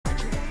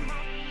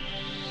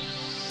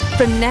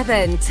From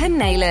Nevern to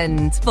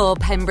Neyland for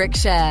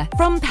Pembrokeshire.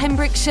 From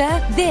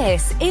Pembrokeshire,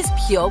 this is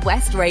Pure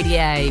West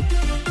Radio.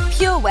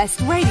 Pure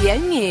West Radio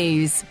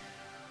News.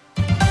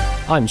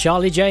 I'm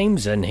Charlie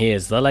James and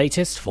here's the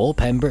latest for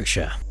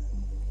Pembrokeshire.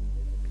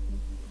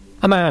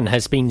 A man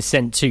has been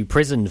sent to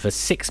prison for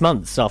 6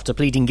 months after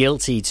pleading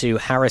guilty to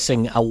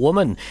harassing a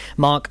woman.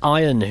 Mark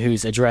Iron,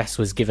 whose address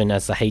was given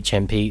as the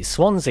HMP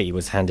Swansea,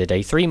 was handed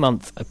a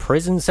 3-month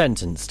prison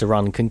sentence to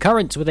run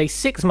concurrent with a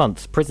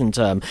 6-month prison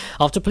term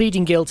after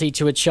pleading guilty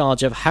to a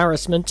charge of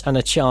harassment and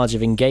a charge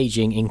of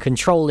engaging in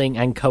controlling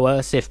and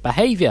coercive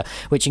behaviour,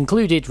 which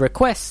included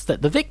requests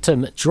that the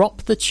victim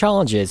drop the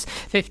charges.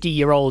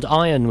 50-year-old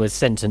Iron was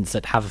sentenced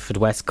at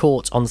Haverfordwest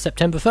Court on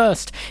September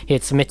 1st. He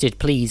had submitted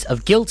pleas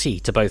of guilty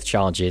to both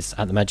charges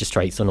at the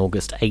magistrates on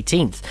August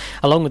 18th.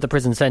 Along with the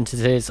prison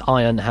sentences,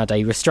 Iron had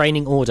a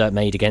restraining order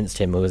made against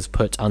him and was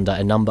put under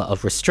a number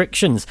of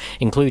restrictions,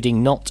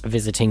 including not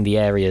visiting the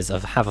areas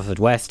of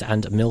Haverfordwest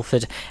and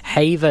Milford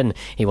Haven.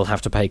 He will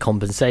have to pay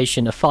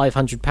compensation of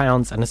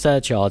 £500 and a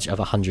surcharge of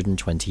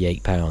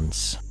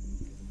 £128.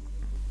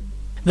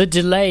 The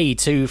delay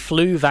to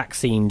flu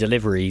vaccine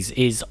deliveries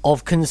is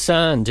of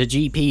concern to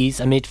GPs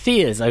amid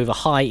fears over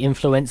high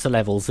influenza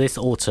levels this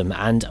autumn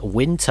and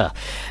winter.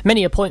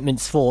 Many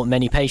appointments for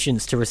many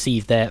patients to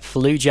receive their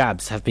flu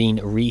jabs have been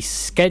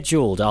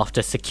rescheduled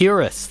after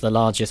Securus, the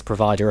largest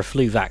provider of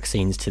flu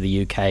vaccines to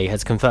the UK,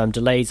 has confirmed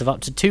delays of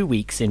up to 2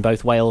 weeks in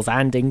both Wales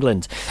and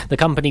England. The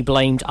company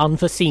blamed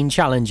unforeseen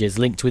challenges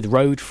linked with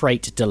road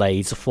freight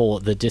delays for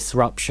the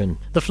disruption.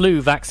 The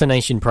flu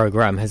vaccination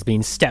programme has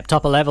been stepped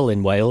up a level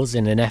in Wales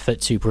in an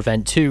effort to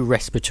prevent 2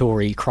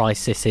 respiratory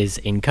crises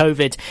in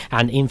COVID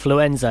and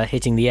influenza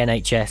hitting the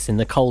NHS in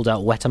the colder,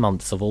 wetter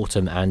months of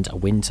autumn and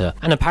winter.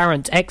 An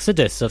apparent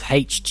exodus of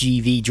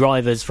HGV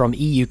drivers from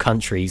EU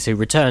countries who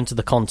returned to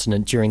the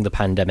continent during the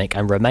pandemic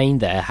and remained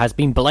there has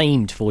been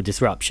blamed for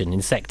disruption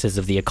in sectors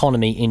of the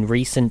economy in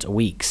recent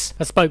weeks.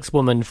 A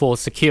spokeswoman for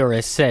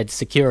Securus said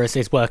Securus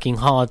is working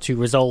hard to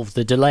resolve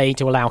the delay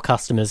to allow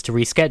customers to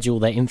reschedule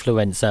their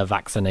influenza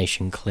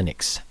vaccination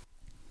clinics.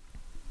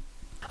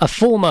 A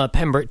former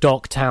Pembroke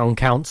Dock Town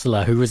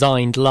Councillor who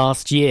resigned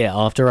last year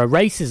after a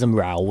racism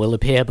row will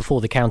appear before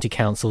the County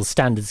Council's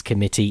Standards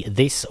Committee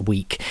this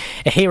week.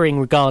 A hearing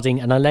regarding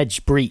an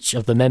alleged breach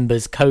of the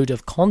member's Code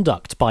of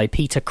Conduct by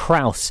Peter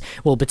Krause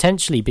will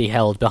potentially be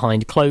held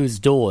behind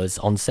closed doors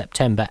on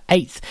September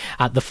 8th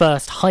at the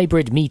first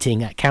hybrid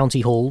meeting at County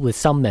Hall with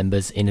some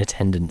members in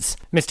attendance.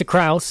 Mr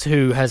Krause,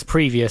 who has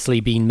previously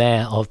been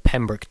Mayor of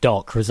Pembroke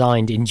Dock,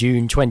 resigned in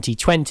June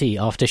 2020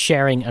 after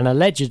sharing an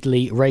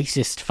allegedly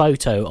racist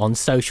photo on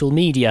social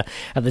media.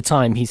 At the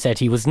time, he said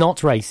he was not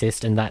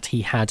racist and that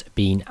he had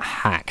been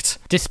hacked.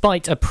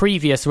 Despite a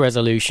previous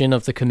resolution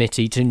of the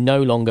committee to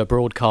no longer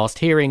broadcast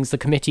hearings, the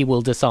committee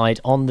will decide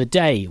on the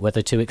day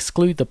whether to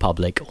exclude the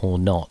public or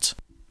not.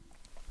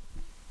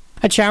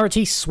 A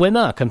charity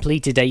swimmer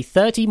completed a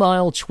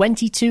 30-mile,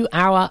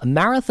 22-hour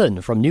marathon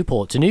from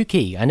Newport to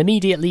Newquay and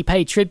immediately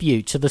paid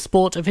tribute to the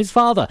sport of his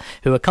father,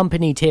 who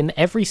accompanied him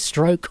every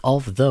stroke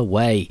of the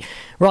way.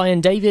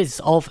 Ryan Davies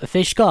of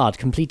Fishguard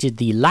completed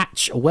the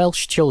Latch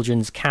Welsh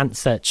Children's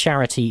Cancer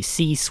Charity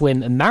Sea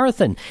Swim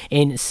Marathon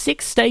in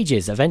 6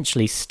 stages,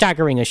 eventually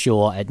staggering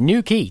ashore at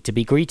Newquay to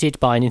be greeted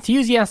by an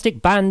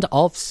enthusiastic band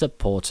of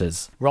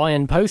supporters.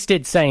 Ryan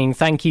posted saying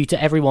thank you to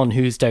everyone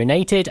who's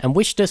donated and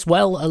wished us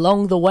well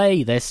along the way.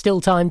 There's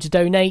still time to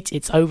donate.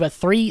 It's over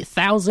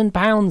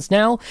 £3,000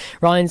 now.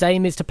 Ryan's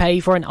aim is to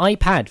pay for an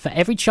iPad for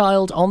every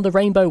child on the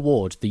Rainbow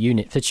Ward, the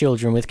unit for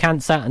children with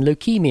cancer and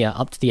leukemia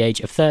up to the age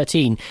of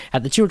 13,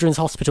 at the Children's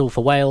Hospital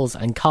for Wales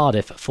and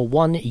Cardiff for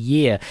 1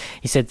 year.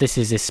 He said this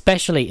is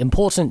especially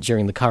important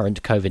during the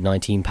current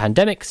COVID-19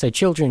 pandemic so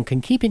children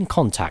can keep in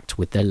contact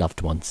with their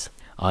loved ones.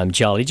 I'm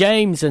Charlie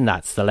James and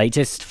that's the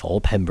latest for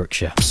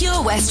Pembrokeshire.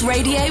 Pure West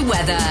Radio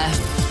weather.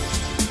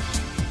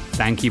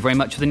 Thank you very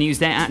much for the news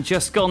there at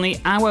just gone the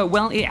hour.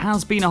 Well, it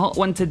has been a hot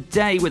one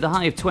today with a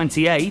high of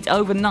 28.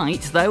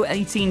 Overnight, though,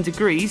 18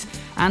 degrees.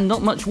 And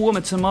not much warmer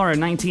tomorrow.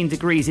 19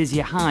 degrees is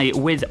your high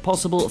with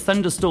possible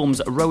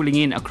thunderstorms rolling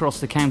in across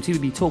the county.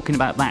 We'll be talking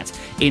about that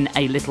in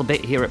a little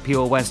bit here at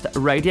Pure West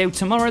Radio.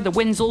 Tomorrow, the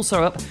wind's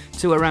also up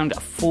to around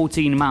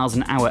 14 miles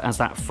an hour as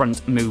that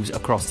front moves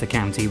across the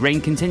county. Rain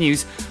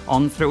continues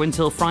on through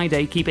until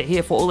Friday. Keep it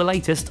here for all the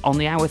latest on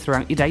the hour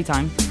throughout your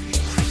daytime.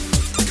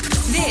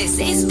 This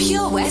is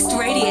Pure West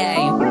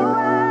Radio.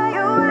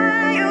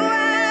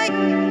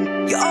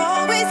 You're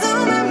always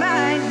on my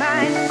mind,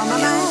 on my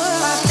mind. You were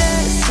my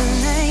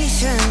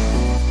destination,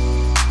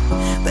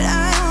 but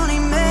I only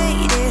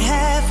made it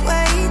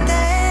halfway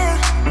there.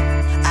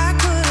 I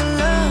could have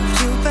loved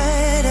you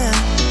better.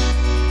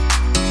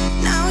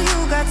 Now you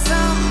got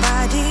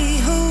somebody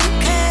who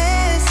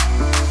cares.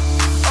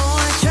 Oh,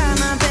 I try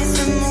my best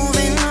to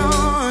moving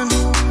on.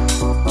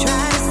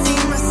 Try to see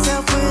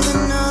myself with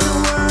another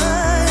one.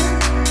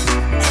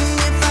 And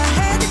if I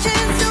had the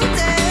chance to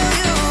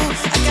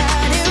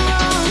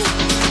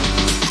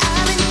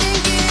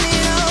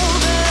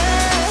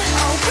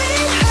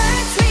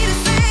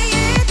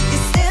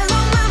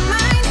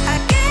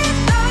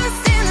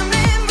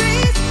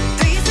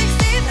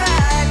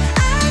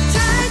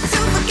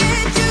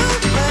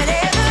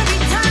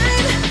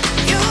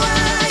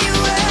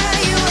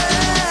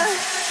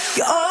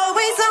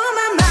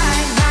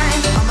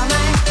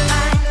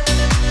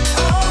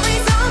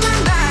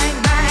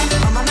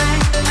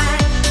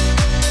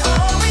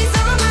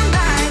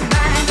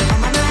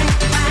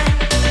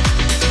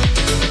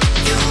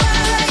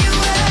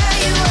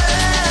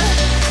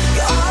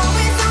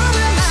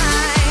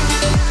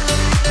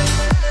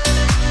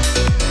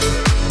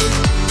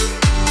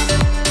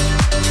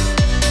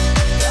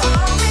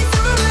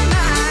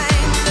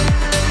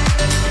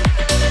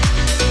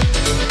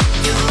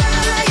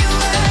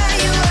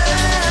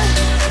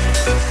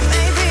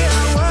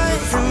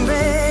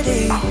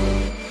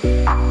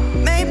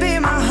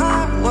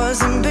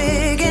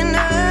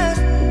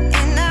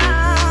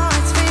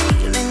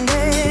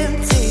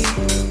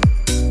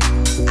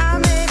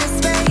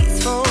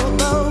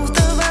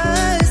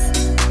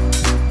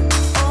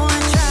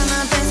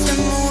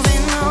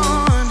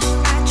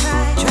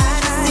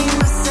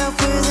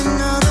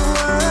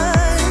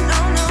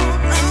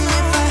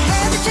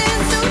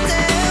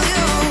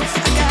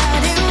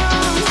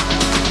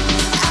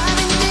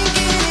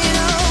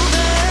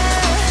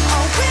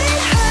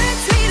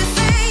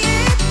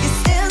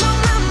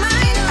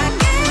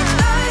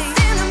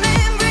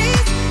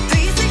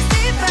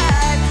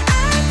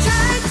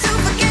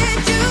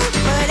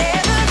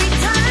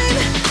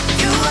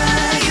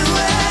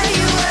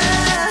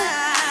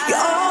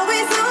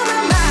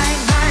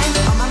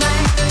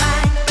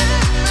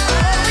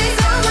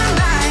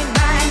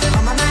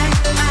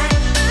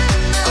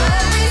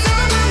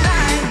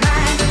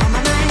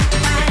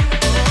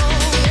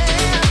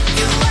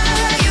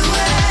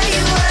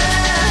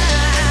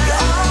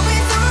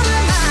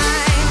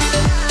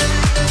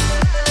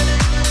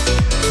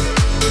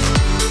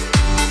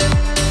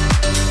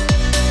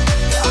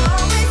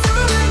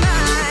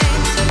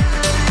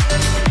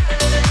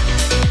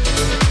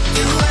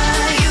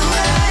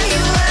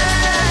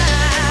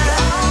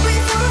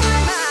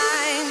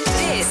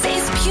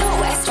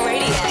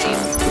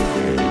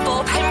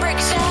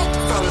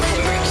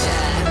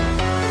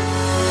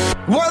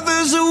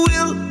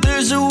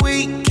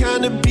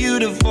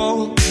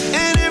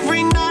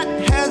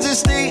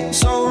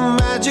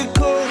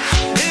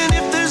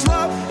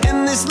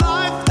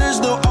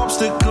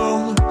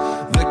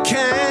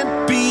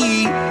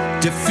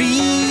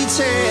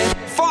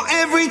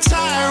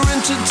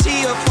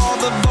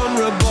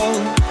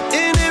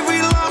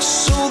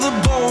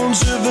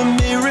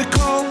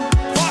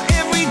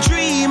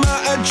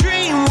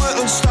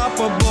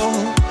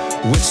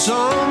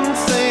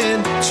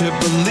something to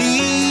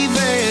believe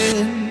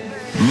in.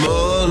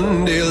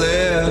 Monday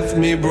left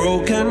me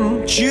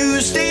broken.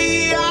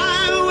 Tuesday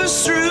I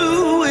was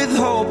through with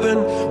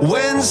hoping.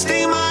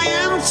 Wednesday my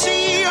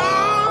empty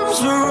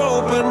arms were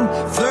open.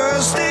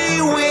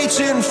 Thursday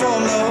waiting for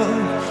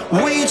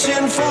love,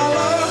 waiting for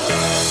love.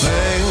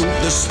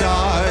 Thank the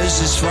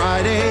stars it's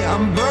Friday.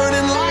 I'm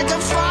burning like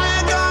a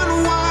fire gone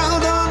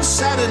wild on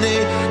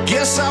Saturday.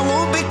 Guess I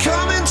won't be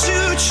coming to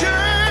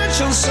church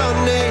on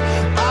Sunday.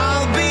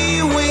 I'll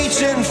be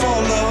waiting for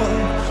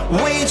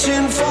love,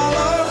 waiting for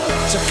love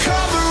to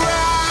come around.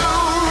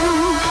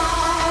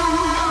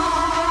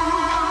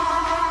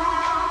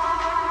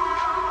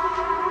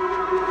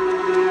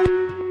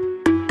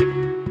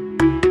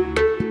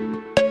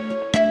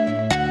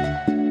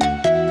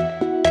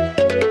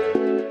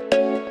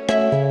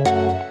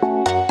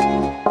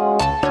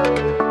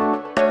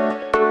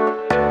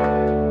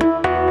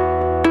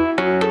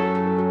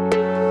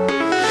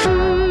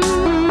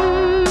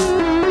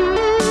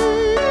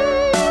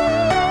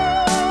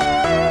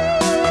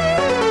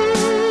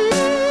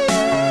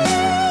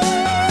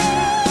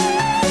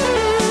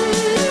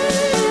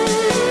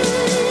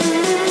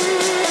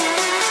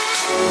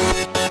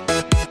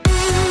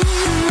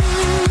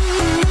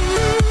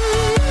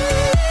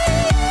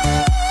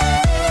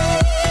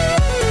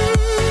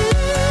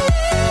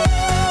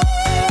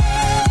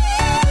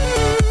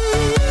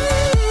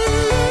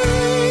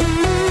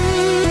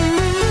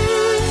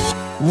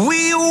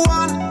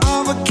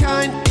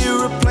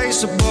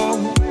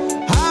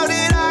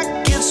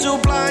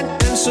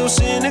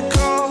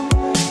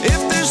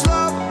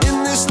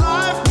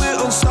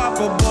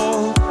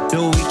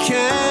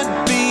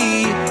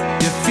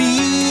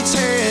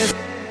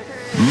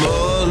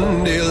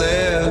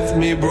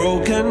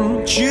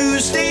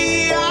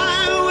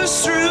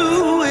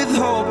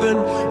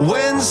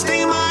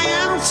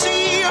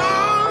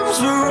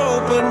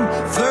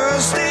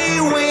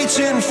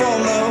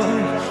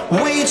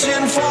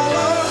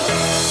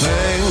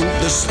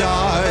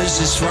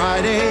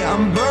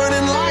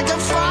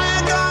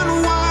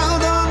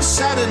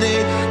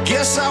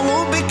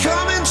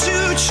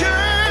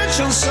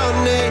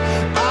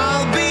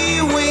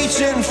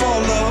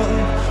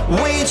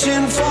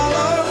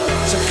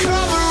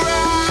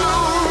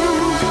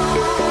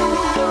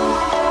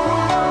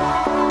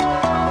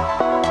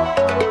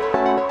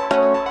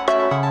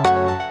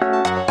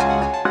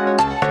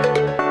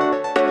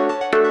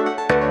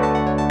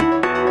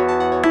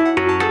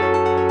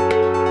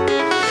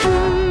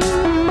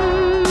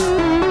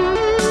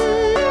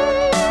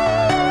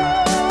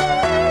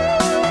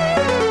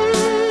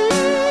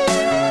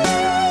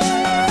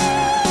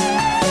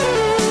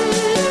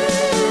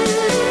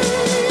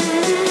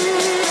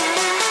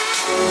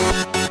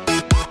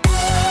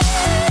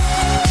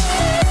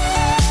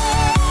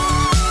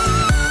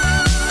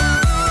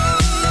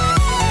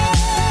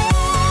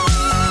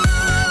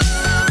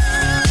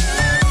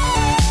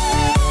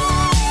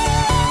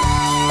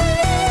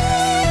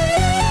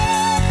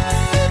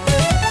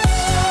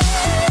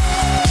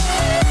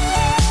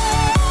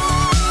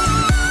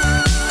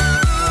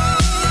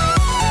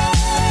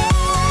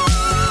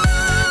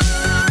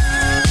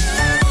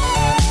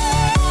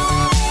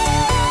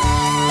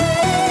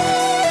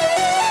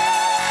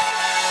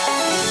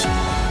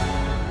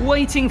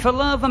 Waiting for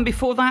Love, and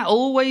before that,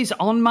 Always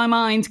on My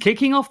Mind,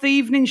 kicking off the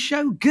evening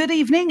show. Good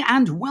evening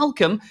and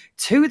welcome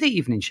to the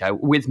evening show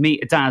with me,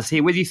 Daz,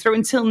 here with you through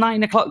until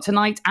 9 o'clock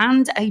tonight,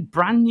 and a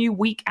brand new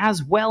week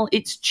as well.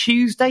 It's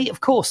Tuesday, of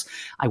course.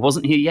 I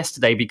wasn't here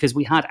yesterday because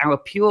we had our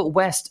Pure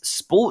West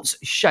Sports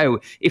show.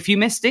 If you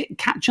missed it,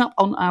 catch up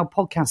on our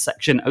podcast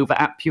section over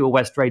at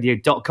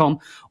purewestradio.com.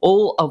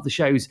 All of the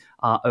shows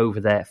are over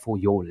there for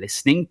your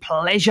listening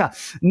pleasure.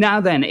 Now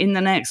then, in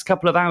the next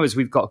couple of hours,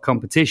 we've got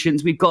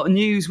competitions, we've got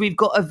news, we've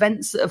got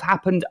events that have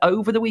happened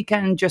over the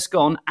weekend just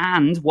gone,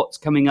 and what's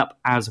coming up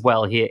as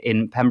well here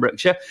in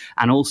Pembrokeshire,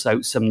 and also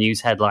some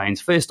news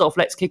headlines. First off,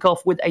 let's kick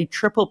off with a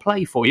triple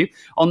play for you.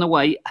 On the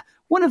way,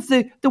 one of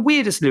the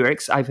weirdest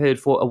lyrics I've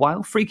heard for a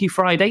while, Freaky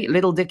Friday,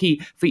 Little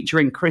Dicky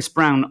featuring Chris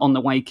Brown on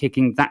the way,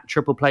 kicking that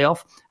triple play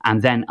off.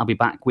 And then I'll be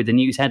back with the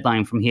news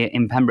headline from here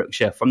in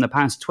Pembrokeshire from the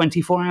past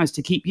 24 hours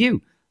to keep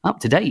you up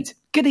to date.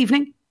 Good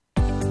evening.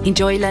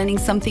 Enjoy learning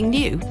something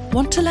new?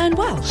 Want to learn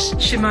Welsh?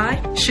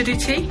 Shemai,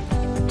 Shuduti.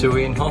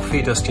 Dwi'n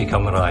hoffi dysgu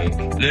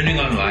Cymraeg. Learning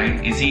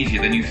online is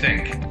easier than you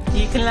think.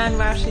 You can learn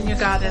Welsh in your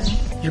garden.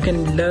 You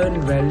can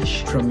learn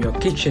Welsh from your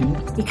kitchen.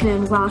 You can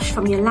learn Welsh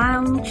from your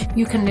lounge.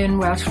 You can learn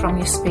Welsh from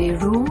your spare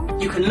room.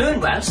 You can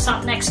learn Welsh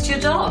sat next to your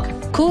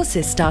dog.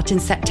 Courses start in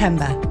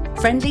September.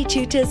 Friendly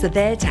tutors are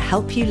there to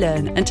help you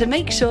learn and to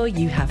make sure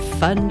you have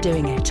fun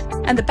doing it.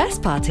 And the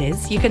best part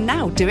is, you can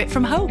now do it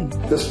from home.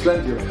 There's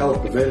plenty of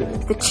help available.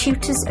 The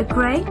tutors are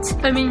great.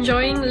 I'm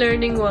enjoying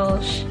learning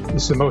Welsh.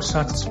 It's the most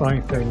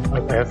satisfying thing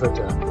I've ever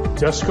done.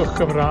 Dysgwch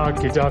Cymraeg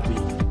gyda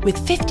fi. With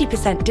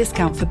 50%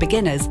 discount for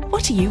beginners,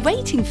 what are you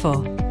waiting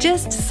for?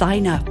 Just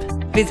sign up.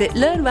 Visit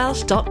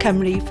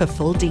learnwelsh.cymru for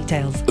full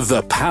details.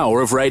 The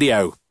power of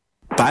radio.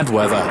 Bad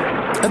weather.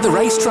 At the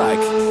racetrack.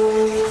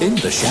 In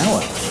the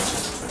shower.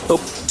 Oh,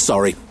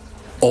 sorry.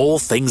 All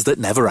things that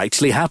never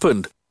actually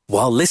happened.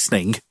 While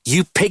listening,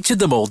 you pictured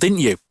them all, didn't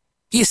you?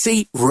 You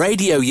see,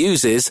 radio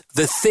uses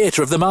the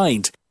theatre of the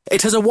mind.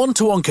 It has a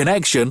one-to-one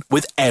connection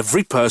with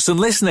every person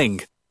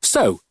listening.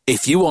 So,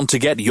 if you want to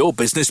get your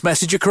business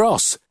message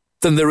across,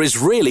 then there is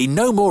really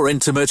no more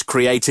intimate,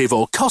 creative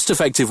or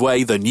cost-effective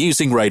way than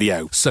using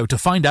radio. So to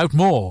find out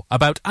more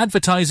about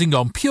advertising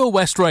on Pure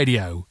West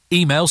Radio,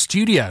 email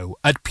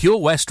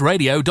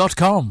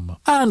studio@purewestradio.com.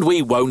 And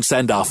we won't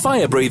send our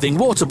fire-breathing,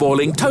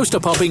 water-boiling,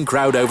 toaster-popping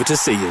crowd over to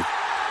see you.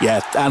 Yeah,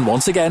 and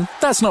once again,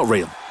 that's not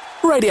real.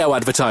 Radio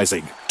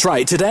advertising. Try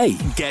it today.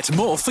 Get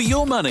more for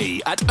your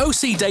money at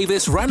OC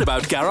Davis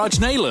Roundabout Garage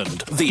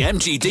Neyland, the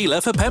MG dealer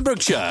for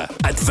Pembrokeshire.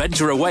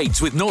 Adventure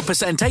awaits with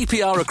 0%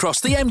 APR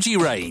across the MG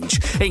range,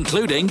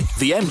 including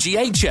the MG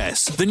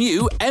HS, the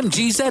new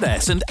MG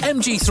ZS and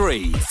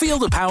MG3. Feel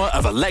the power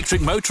of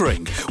electric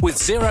motoring with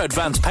zero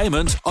advance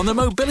payment on the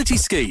mobility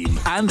scheme.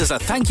 And as a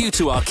thank you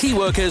to our key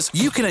workers,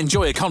 you can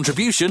enjoy a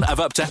contribution of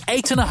up to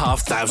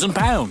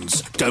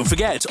 £8,500. Don't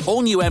forget,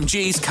 all new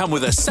MGs come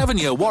with a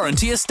 7-year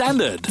warranty as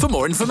standard. For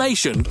more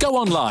information, go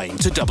online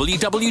to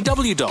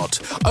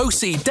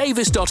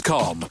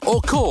www.ocdavis.com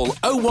or call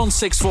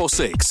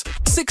 01646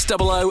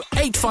 600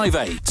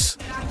 858.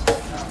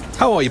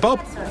 How are you, Bob?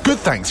 Good,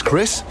 thanks,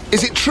 Chris.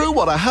 Is it true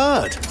what I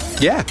heard?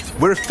 Yeah,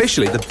 we're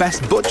officially the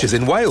best butchers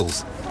in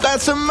Wales.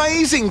 That's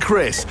amazing,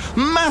 Chris.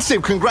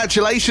 Massive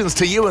congratulations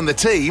to you and the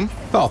team.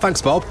 Oh,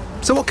 thanks, Bob.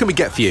 So what can we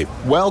get for you?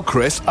 Well,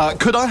 Chris,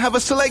 could I have a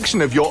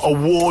selection of your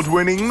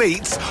award-winning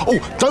meats? Oh,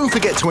 don't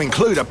forget to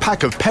include a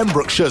pack of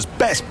Pembrokeshire's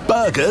best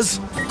burgers.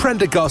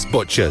 Prendergast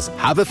Butchers,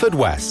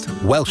 Haverfordwest,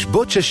 Welsh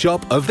Butcher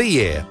Shop of the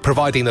Year,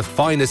 providing the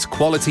finest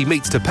quality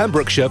meats to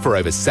Pembrokeshire for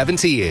over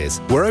 70 years.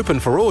 We're open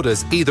for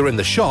orders either in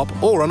the shop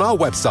or on our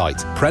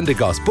website,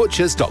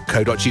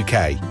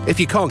 prendergastbutchers.co.uk. If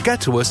you can't get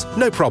to us,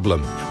 no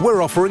problem.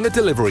 We're offering a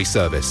delivery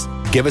service.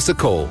 Give us a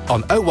call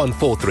on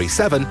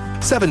 01437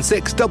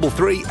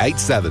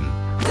 763387.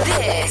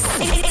 This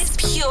is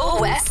Pure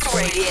West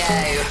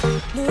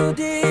Radio. Lil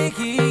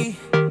Dicky.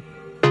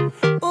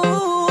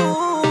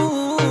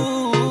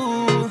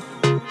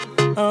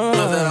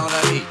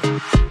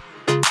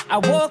 I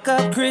woke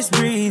up Chris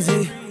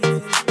Breezy.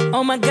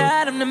 Oh my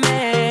God, I'm the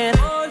man.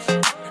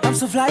 I'm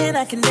so fly and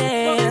I can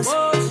dance.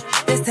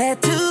 There's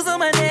tattoos on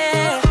my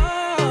neck.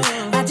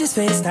 I just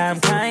FaceTime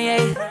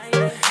Kanye.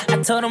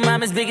 I told him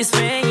I'm his biggest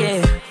fan,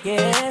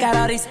 yeah. Got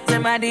all these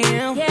in my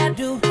DM. Yeah, I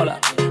do. Hold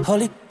up.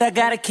 Holy, I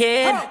got a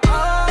kid.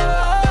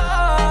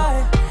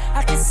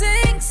 I can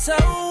sing so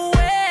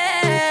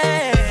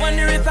well.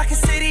 Wonder if I can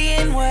say the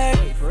N-word.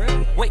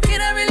 Wait, can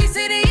I really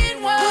say the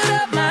N-word? What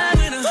up, my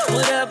winner?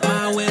 What up,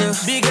 my winner?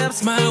 Big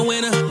ups, my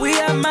winner. We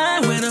are my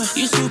winner.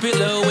 You stupid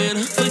little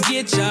winner.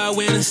 Forget y'all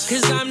winners.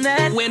 Cause I'm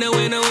that winner. I'm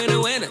that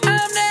winner.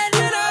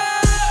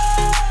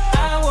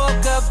 I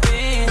woke up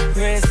in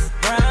Chris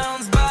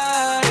Brown's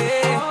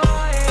body.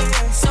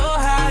 So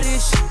how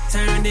this shit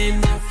turned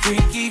into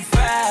Freaky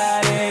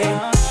Friday.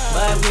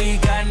 But we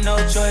got no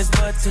choice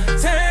but to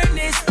turn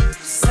this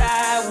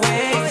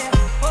sideways.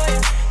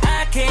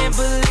 I can't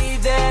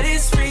believe that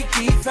it's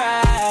Freaky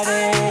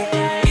Friday.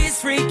 It's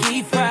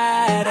Freaky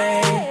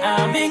Friday.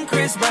 I'm in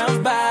Chris Brown's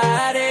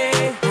body.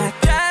 I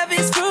drive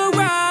his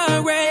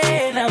Ferrari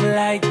and I'm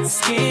like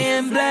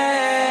skin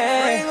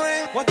black.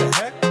 What the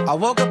heck? I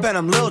woke up and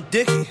I'm Lil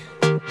Dicky.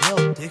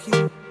 Lil Dicky?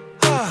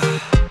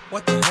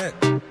 What the heck?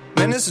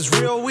 Man, this is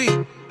real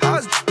weak. How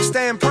is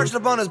staying perched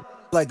up on his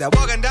like that?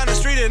 Walking down the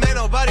street and ain't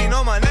nobody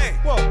know my name.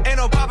 Whoa. Ain't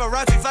no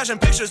paparazzi flashing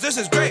pictures, this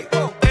is great.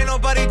 Whoa. Ain't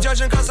nobody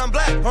judging cause I'm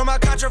black or my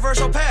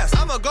controversial past.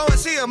 I'ma go and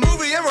see a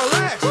movie and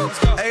relax.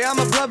 Hey, I'm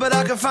a blood but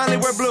I can finally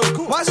wear blue.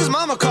 Cool. Why's his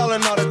mama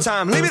calling all the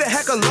time? Leave me the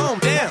heck alone.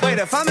 Damn. Wait,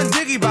 if I'm in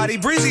Diggy Body,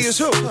 Breezy is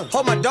who?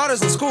 Hold my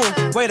daughters in school.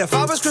 Wait, if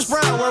I was Chris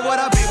Brown, where would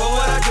I be? What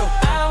would I do?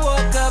 I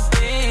woke up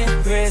in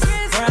Chris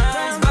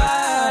Brown's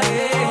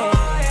body.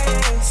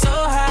 So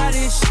how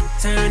this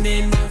shit turned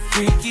into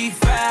Freaky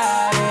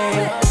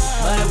Friday.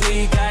 But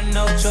we got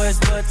no choice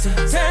but to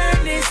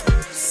turn this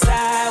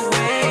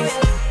sideways.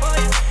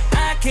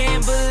 I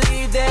can't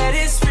believe that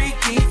it's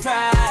Freaky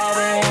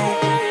Friday.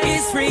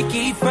 It's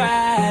Freaky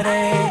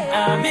Friday.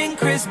 I'm in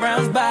Chris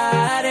Brown's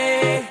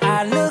body.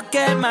 I look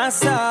at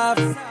myself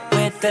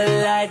with the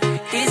light.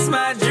 It's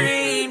my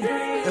dream.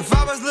 If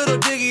I was Little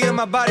Diggy in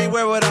my body,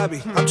 where would I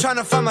be? I'm trying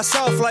to find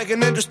myself like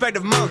an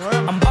introspective monk.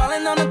 I'm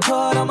balling on the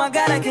court, oh my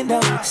God, I can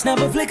dunk. Snap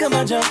a flick of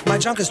my junk. My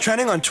junk is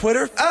trending on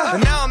Twitter.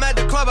 And now I'm at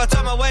the club, I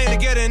talk my way into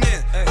getting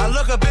in. I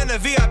look up in the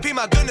VIP,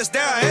 my goodness,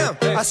 there I am.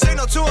 I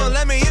signal to him,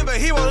 let me in, but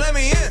he won't let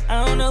me in.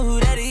 I don't know who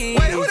that is.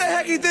 Wait, who the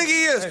heck you think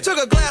he is? Took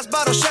a glass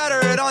bottle,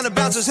 shatter it on the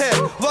bouncer's head.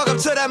 Welcome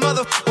to that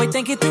mother. Wait,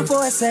 think it through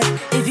for a sec.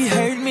 If you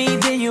hurt me,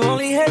 then you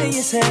only hurting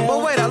yourself.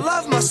 But wait, I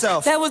love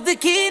myself. That was the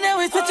key,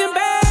 now it's switching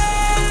back.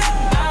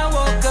 I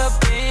woke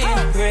up in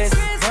Chris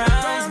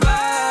Brown's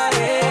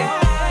body.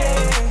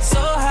 So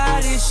how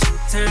this shit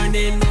turned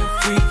into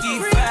Freaky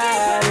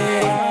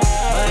Friday.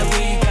 But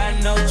we got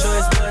no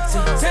choice but to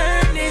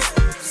turn this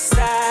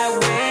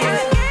sideways.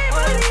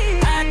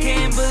 I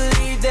can't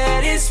believe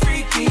that it's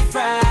Freaky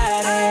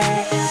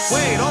Friday.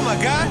 Wait, oh my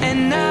God.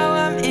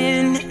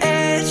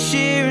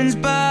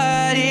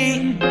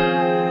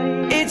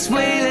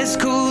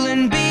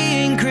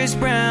 Chris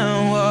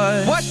Brown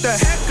was. What the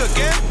heck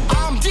again?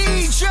 I'm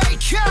DJ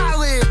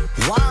Khaled.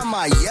 Why am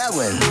I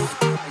yelling?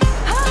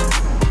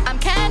 I'm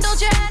Kendall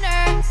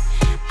Jenner.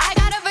 I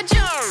got a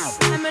vagina.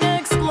 I'm gonna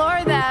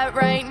explore that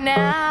right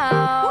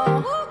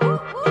now.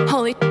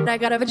 Holy shit, I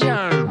got a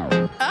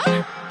vagina.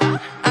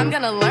 I'm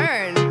gonna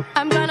learn.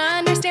 I'm gonna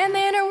understand the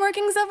inner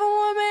workings of a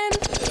woman.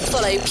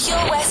 Follow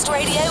Pure West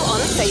Radio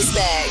on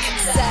Facebook.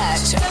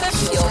 Search for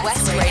Pure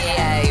West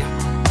Radio.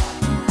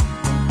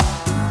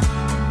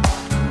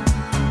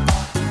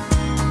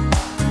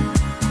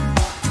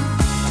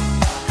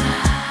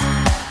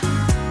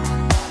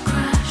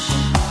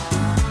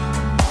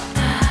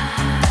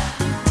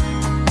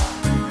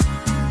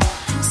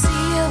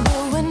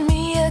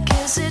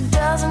 It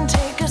doesn't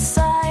take a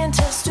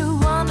scientist to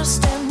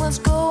understand what's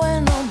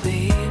going on,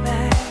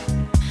 baby.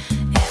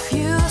 If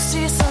you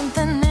see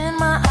something in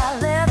my eye,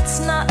 let's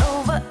not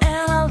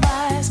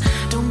overanalyze.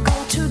 Don't go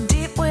too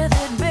deep with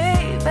it,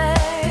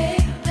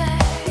 baby.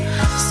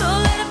 So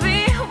let it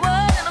be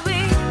what it'll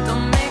be.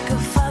 Don't make a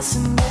fuss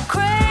and get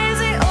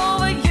crazy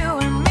over you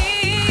and me.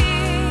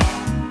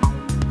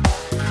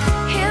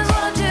 Here's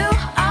what I do,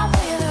 I'll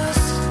play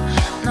loose.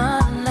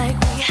 Not like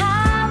we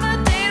have a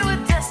date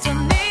with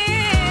destiny.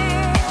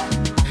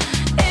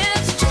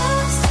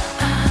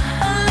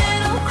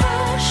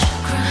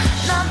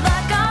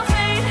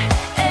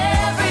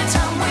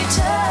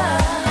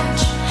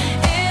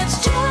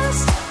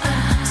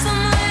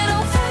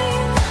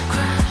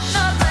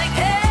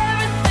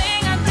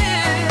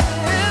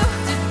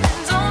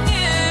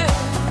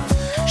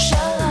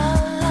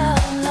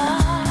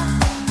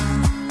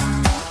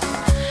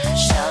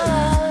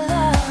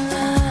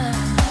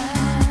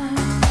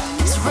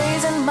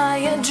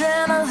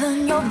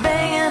 Adrenaline, you're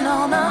banging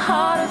on a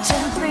heart of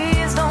 10.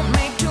 Please don't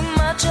make too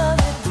much of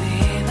it,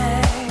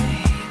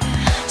 baby.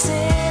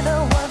 Say the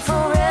word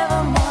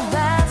forevermore.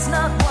 That's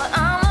not what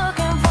I'm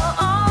looking for.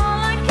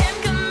 All I can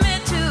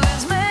commit to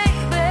is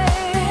maybe.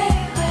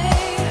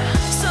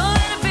 So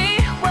let it be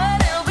what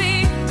it'll be.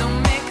 Don't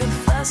make a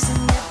fuss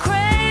and get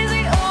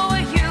crazy over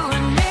you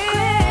and me.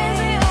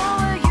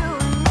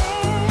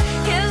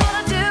 Here's what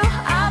I do,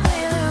 I'll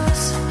play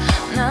loose.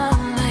 Not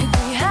like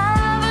we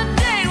have a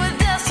date with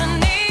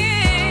destiny.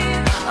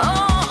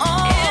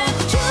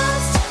 It's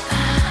just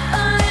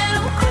a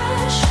little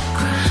crush,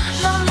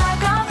 not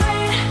like our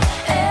fate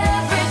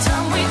every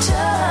time we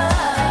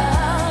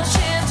touch.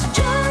 It's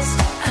just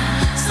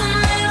some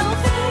little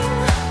thing,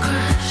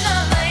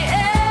 not like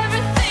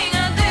everything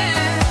I do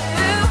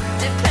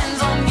depends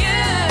on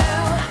you.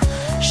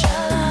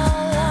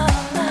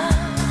 Sha-la-la-la,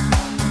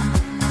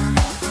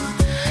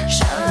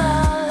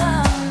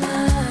 sha-la-la-la.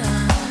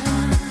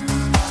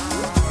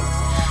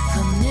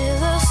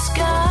 Vanilla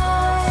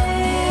skies,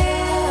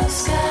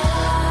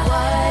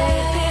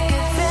 white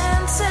picket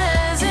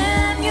fences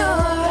in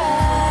your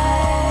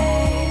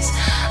eyes,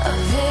 a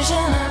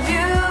vision of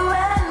you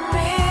and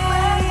me.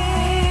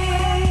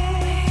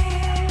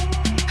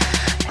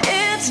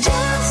 It's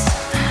just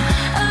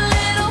a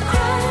little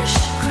crush,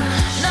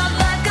 not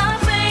like our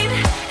fate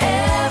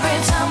every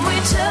time we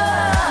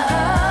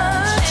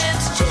touch.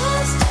 It's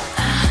just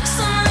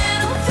some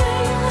little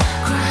thing,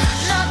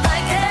 not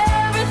like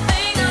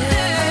everything I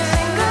do.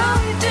 Girl,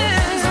 you do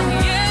on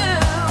you.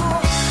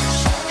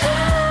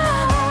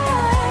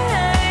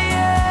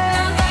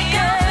 Not like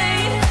our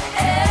fate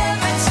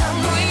every time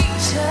we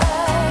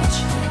touch.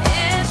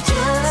 It's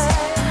just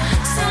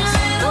some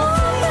little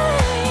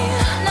thing,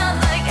 not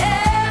like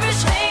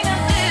everything I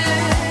do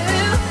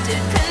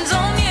depends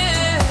on you.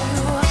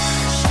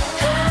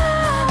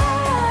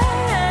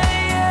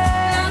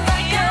 Not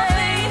like our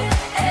fate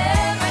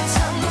every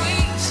time we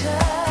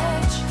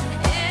touch.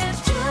 It's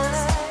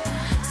just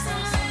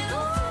some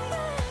little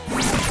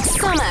thing.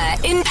 Summer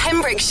in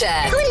Pembrokeshire.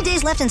 How many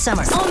days left in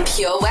summer? On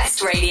Pure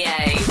West Radio.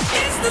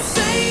 It's the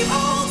same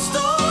old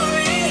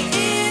story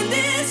in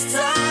this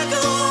tug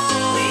of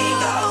war. We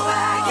go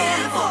back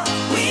and forth.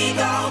 We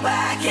go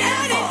back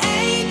and forth. It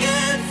ain't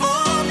good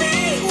for me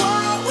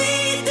what we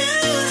do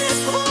this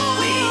for.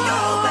 We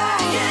go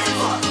back and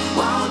forth.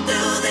 Won't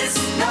do this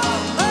no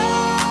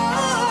more.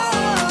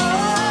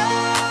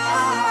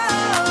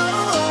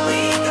 We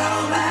go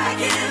back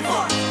and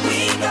forth. We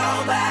go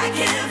back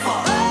and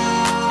forth.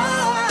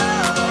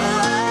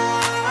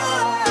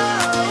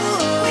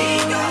 We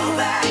go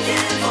back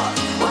and forth.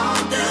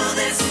 Won't do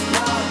this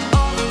no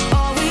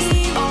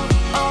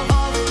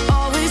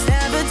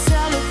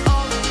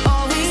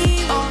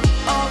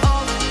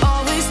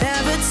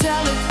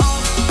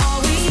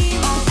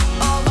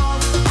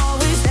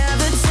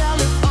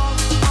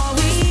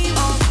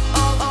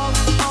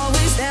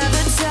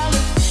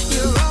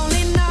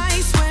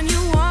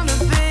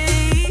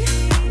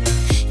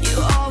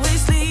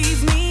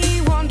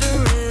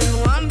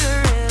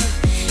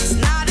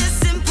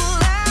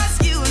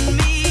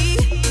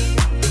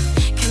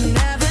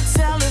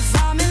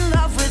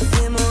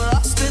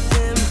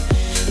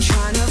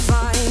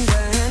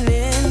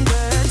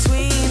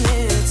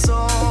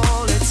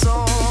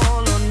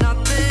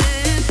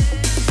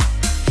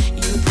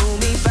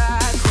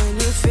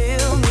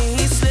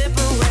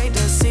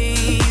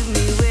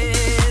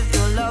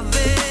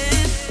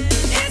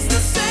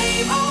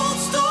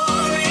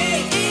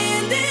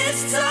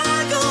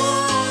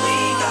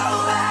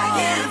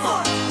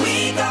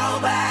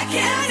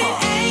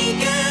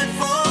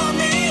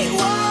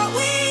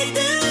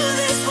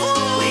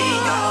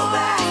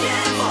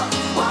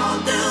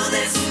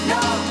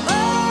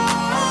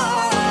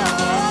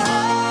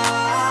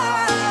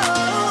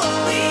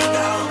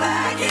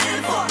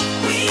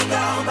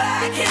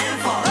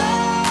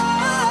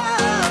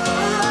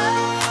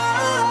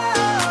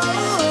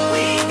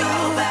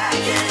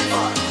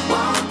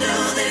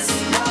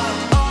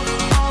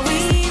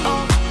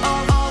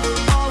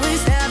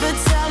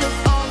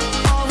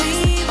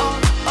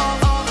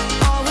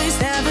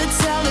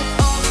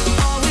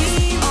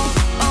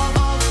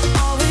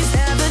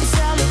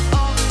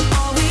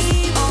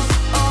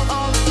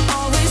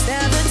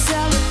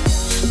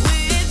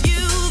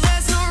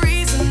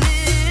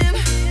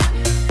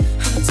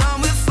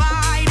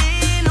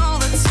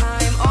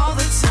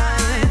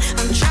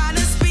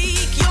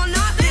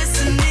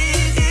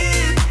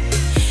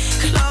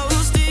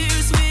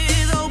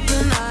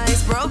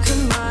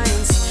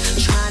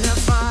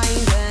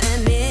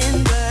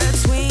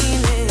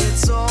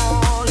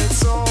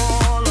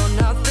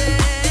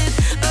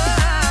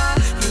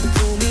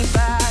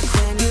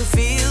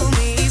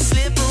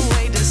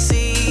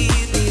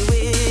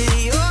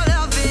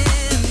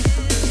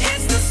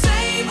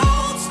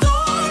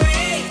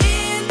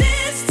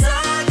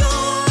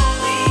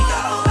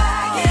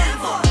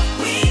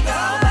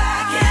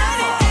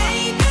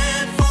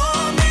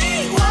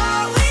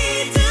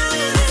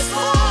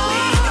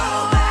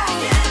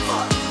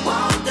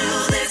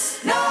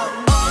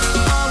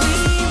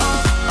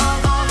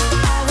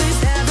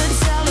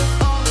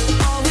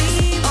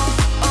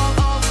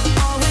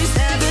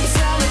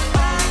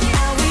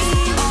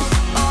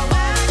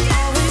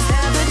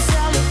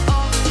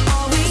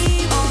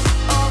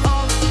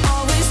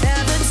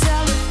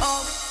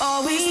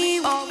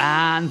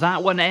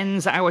that one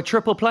ends our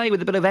triple play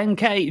with a bit of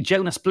NK,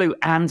 Jonas Blue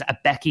and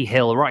Becky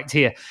Hill right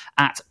here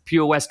at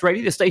Pure West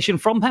Radio, the station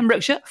from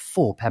Pembrokeshire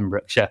for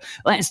Pembrokeshire.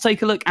 Let's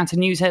take a look at a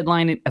news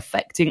headline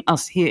affecting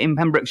us here in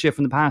Pembrokeshire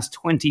from the past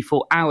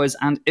 24 hours.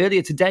 And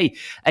earlier today,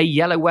 a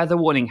yellow weather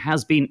warning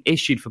has been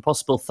issued for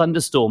possible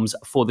thunderstorms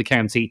for the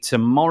county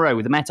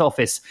tomorrow. The Met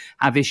Office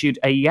have issued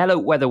a yellow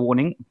weather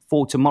warning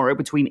for tomorrow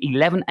between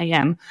 11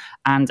 a.m.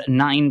 and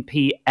 9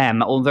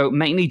 p.m. Although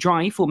mainly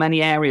dry for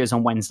many areas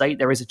on Wednesday,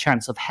 there is a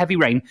chance of heavy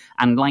rain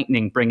and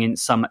lightning bringing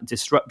some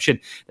disruption.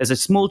 There's a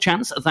small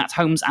chance that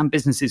homes and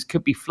businesses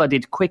could be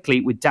flooded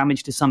quickly with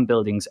damage to some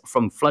buildings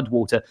from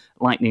floodwater,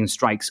 lightning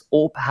strikes,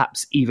 or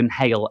perhaps even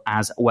hail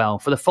as well.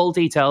 For the full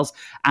details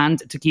and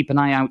to keep an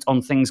eye out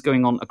on things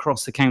going on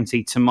across the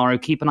county tomorrow,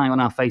 keep an eye on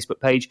our Facebook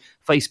page,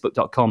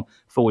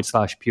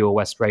 facebook.com/Pure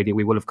West Radio.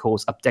 We will, of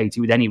course, update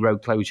you with any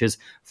road closures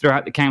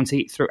throughout the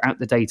county, throughout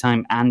the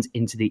daytime and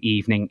into the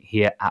evening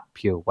here at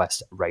Pure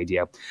West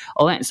Radio.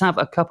 Let's have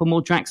a couple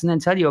more tracks and then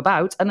tell you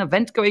about an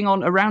event going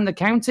on around the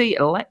county.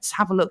 Let's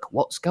have a look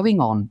what's going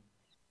on.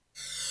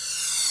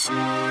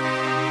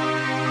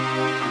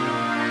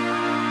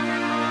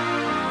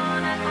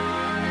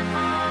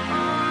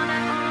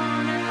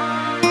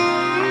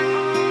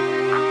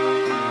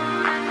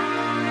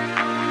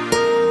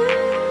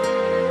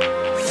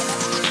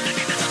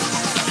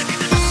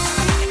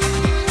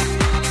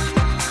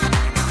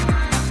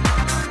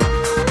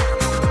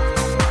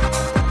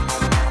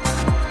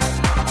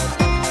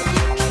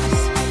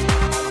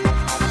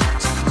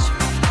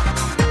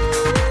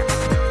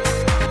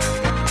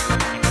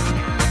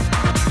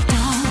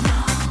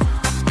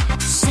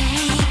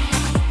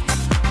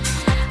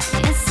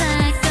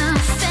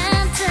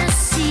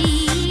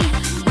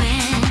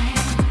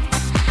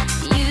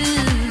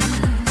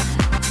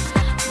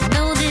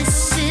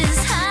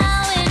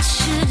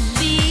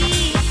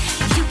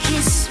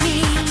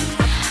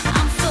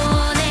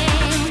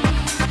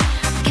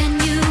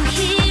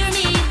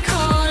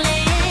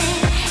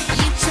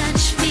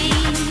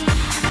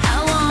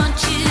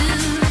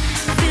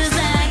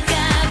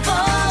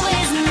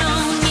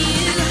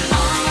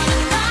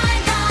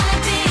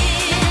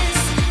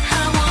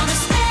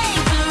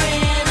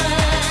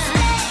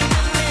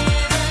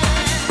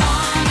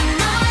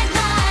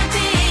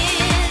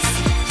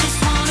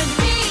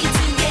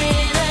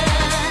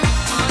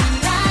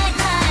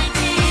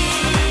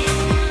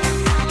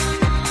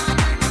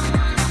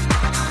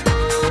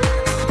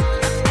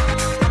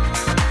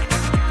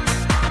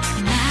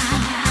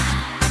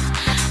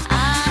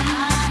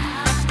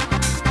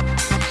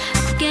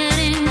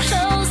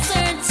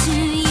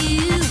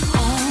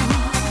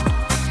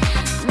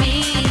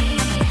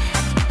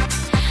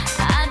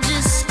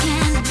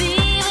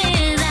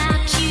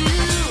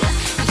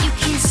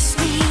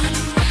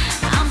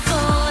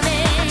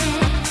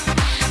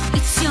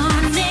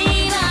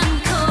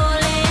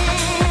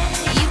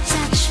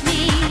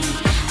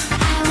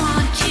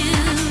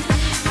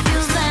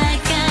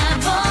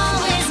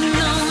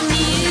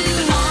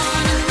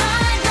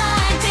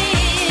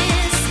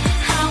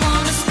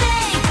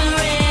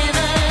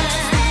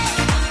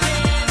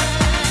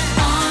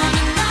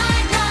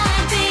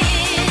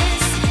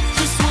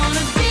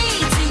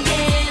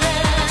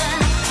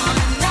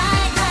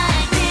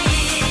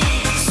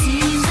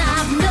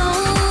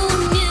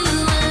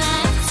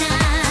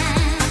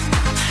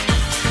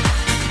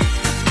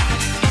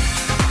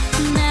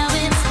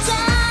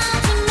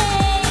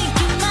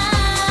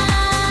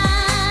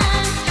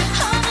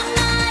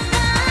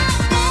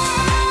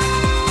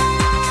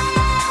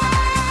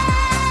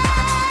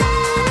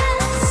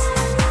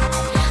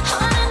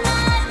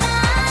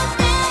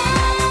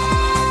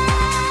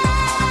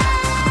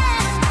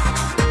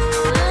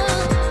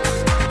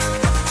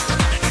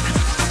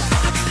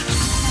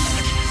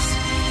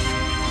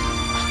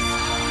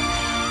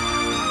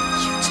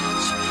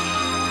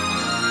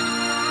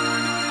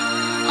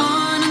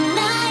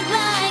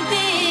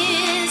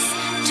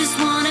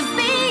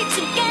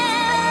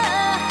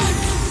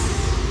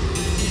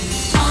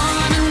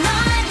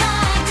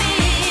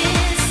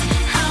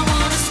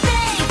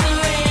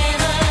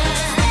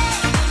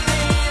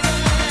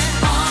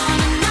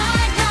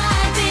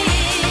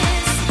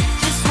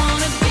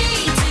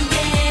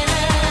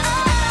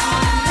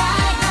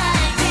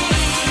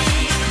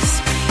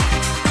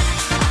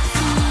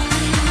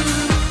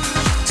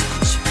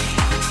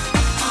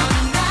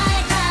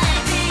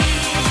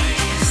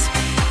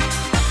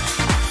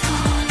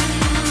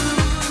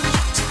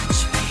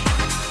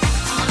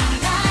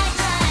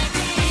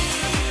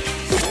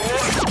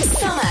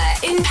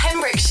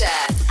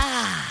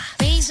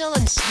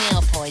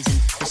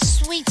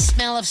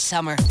 Of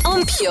summer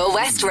on Pure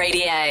West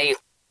Radio.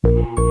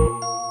 Creep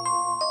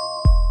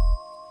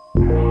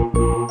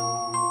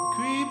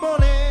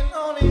on in,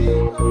 on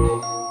in, on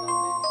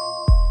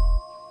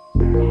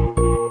in.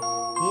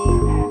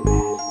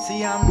 Ooh.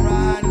 See, I'm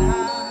riding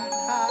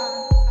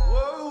high.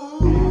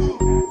 Whoa.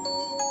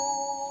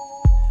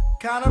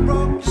 Kinda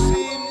broke, you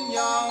see me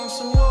young,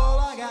 so all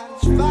I got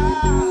is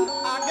fire.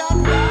 I got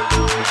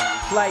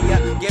fire.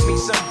 player. Give me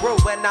some brew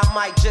and I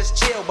might just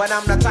chill. But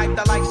I'm the type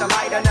that like to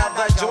light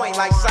another joint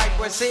like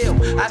Cypress Hill.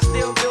 I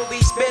still do be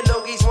spit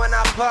loogies when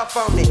I puff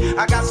on it.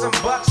 I got some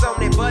bucks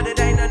on it, but it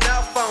ain't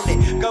enough on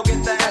it. Go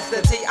get the S,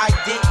 the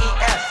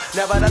T-I-D-E-S.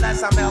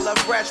 Nevertheless, I'm hella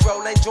fresh,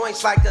 rolling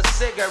joints like a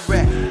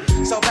cigarette.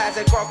 So pass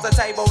it across the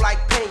table like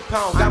ping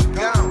pong. I'm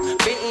gone,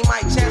 beating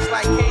my chest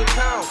like King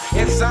Kong.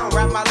 It's on,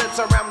 wrap my lips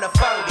around the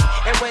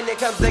 40. And when it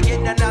comes to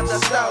getting another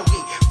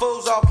stogie,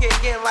 fools all kick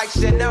in like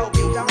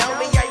Shinobi. Know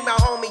me ain't my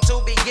homie to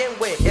begin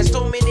with. It's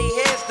too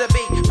many heads to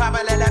be.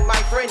 Probably let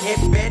my friend hit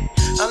bit.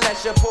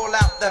 Unless you pull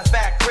out the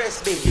fat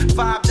crispy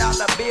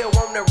 $5 bill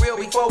on the real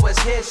before it's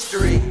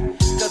history.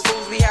 Cause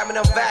fools be having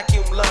them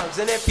vacuum lungs.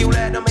 And if you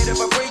let them hit it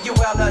for free, you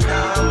hella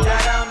dumb.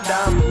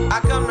 Da-dum-dum. I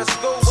come to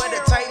school with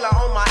a Taylor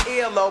on my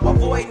earlobe.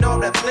 Avoiding all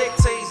the thick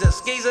teasers,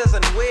 skeezers,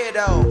 and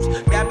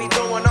weirdos. Got me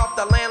throwing off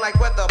the land like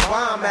where the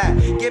bomb at.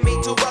 Give me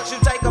 $2, you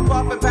take a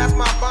puff and pass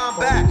my bomb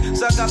back.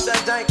 Suck up the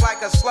dank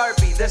like a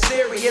Slurpee. The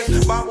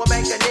serious bomb will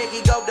make a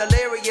nigga go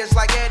delirious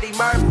like Eddie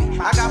Murphy.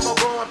 I got more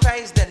growing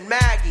pains than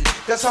Maggie.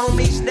 Cause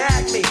homie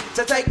snagged me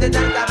to take the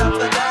dank out of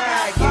the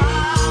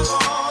baggie.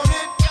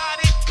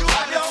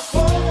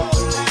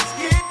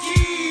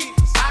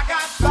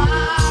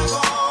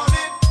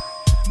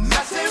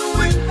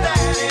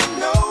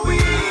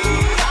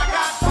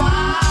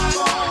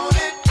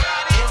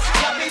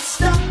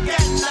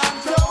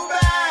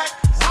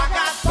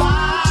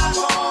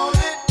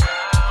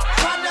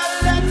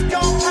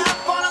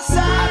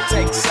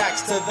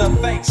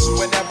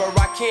 Whenever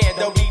I can,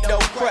 don't need no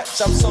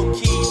crutch. I'm so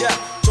keyed up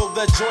till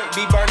the joint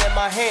be burning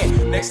my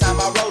hand. Next time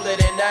I roll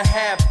it in a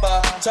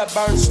hamper to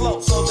burn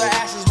slow, so the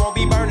ashes won't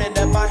be burning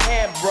in my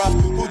hand, bruh.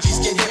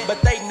 Hoogies get hit,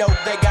 but they know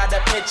they got a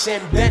pitch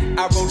and bent.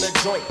 I roll a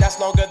joint that's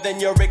longer than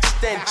your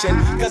extension.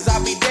 Cause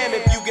I'll be damned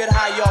if you get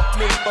high off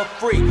me for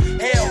free.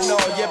 Hell no,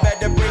 you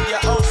better bring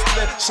your own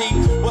slip cheek.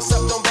 What's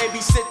up, don't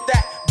babysit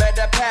that?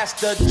 Better pass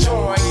the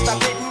joint.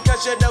 Stop hitting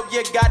cause you know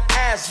you got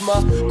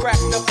asthma. Crack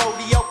the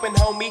 40 open,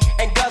 homie,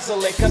 and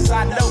guzzle it. Cause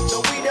I know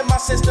the weed in my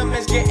system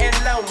is getting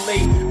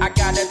lonely. I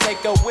gotta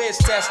take a whiz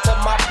test to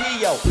my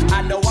P.O.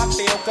 I know I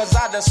feel cause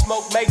I done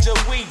smoked major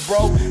weed,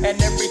 bro.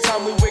 And every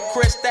time we with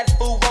Chris, that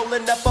fool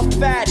rolling up a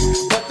fatty.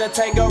 But the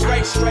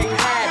Tangeray straight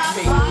had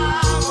me.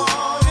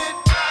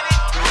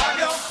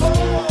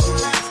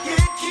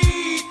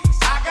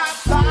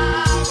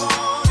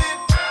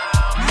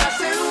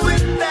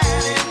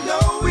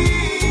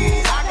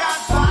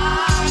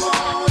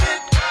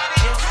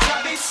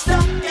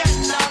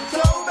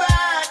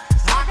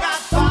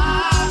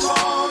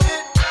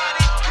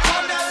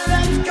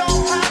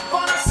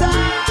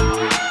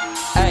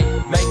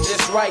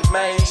 Right,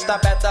 man,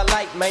 stop at the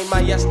light, man.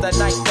 My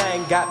yesterday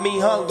thing got me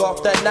hung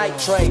off the night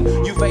train.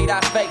 You fade, I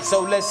fake,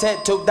 so let's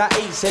head to the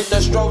east. Hit the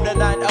stroll to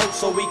 9-0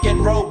 so we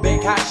can roll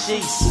big hot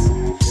sheets.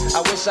 I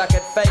wish I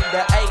could fade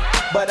the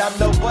 8, but I'm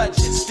no budget.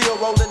 Still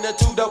rolling the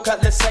 2 though,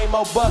 cut the same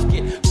old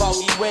bucket.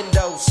 Foggy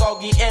windows,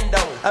 soggy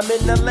endo. I'm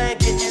in the land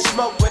getting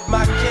smoke with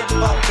my kid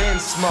up in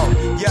smoke.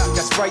 Yuck,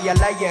 I spray you,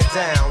 lay it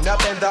down.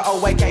 Up in the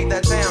OAK,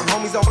 the town.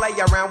 Homies don't play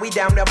around, we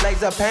down to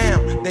blaze a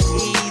pound. Then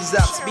ease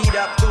up, speed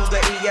up through the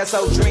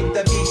ESO. Drink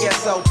the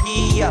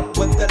VSOP up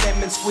with the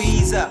lemon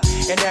squeeze up.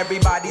 And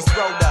everybody's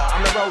roller,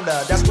 I'm the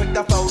roller. That's quick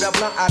to fold a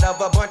blunt out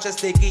of a bunch of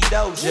sticky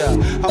doja.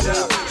 Hold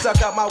up,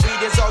 suck up my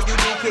weed, it's all you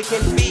need,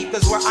 kicking feet.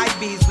 Cause we're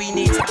IBs, we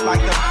need to like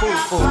the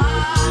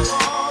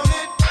foo-foo.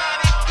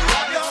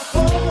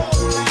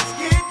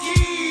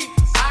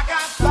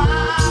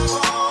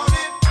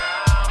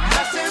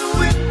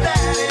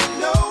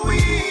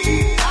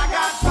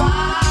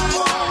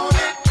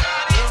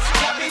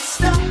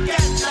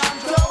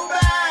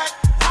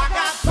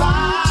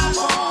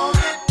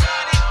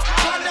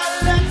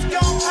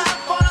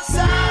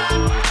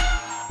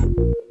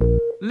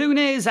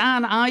 Lunes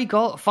and I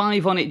got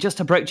 5 on it, just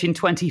approaching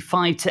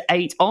 25 to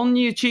 8 on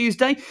your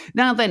Tuesday.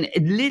 Now then, a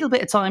little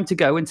bit of time to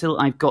go until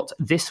I've got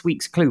this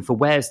week's clue for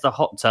Where's the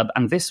Hot Tub,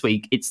 and this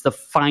week it's the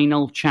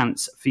final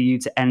chance for you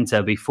to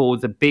enter before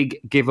the big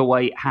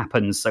giveaway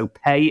happens, so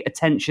pay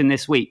attention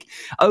this week.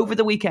 Over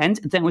the weekend,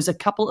 there was a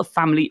couple of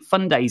family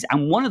fun days,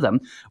 and one of them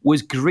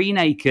was Green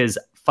Acres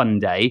Fun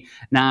Day.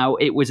 Now,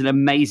 it was an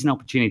amazing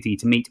opportunity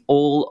to meet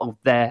all of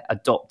their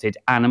adopted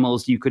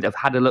animals. You could have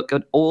had a look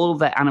at all of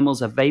their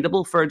animals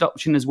available for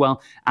adoption as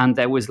well, and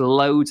there was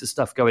loads of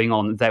stuff going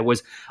on. There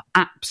was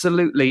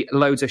absolutely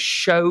loads of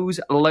shows,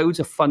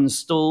 loads of fun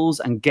stalls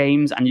and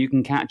games, and you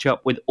can catch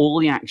up with all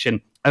the action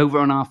over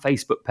on our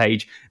Facebook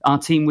page. Our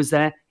team was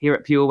there here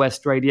at Pure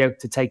West Radio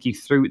to take you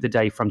through the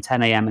day from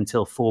 10 a.m.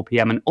 until 4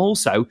 p.m. And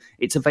also,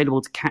 it's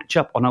available to catch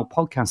up on our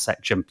podcast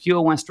section,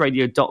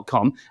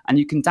 purewestradio.com, and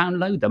you can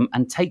download them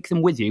and take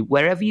them with you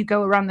wherever you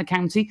go around the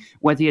county,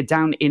 whether you're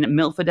down in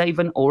Milford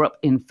Haven or up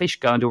in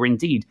Fishguard or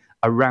indeed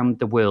around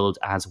the world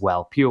as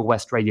well.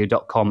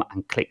 purewestradio.com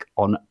and click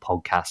on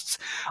podcasts.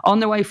 On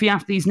the way for you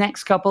after these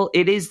next couple,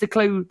 it is the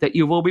clue that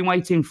you've all been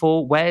waiting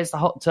for. Where's the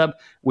Hot Tub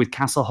with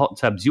Castle Hot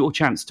Tubs? Your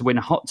chance to win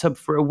a hot tub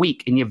for a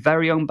week in your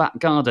very own back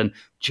garden,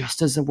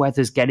 just as the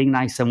weather's getting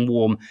nice and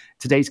warm.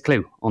 Today's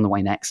clue on the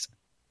way next.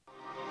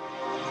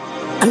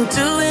 I'm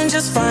doing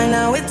just fine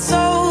now, it's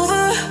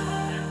over.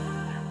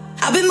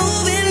 I've been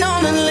moving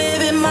on and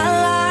living my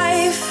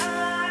life,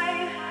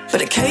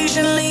 but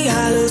occasionally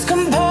I lose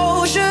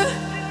composure,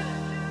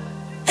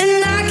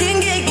 and I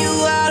can get you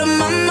out of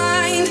my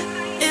mind.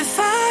 If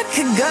I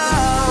could go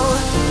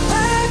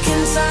back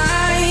in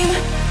time,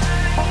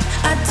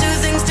 I'd do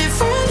things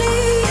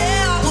differently,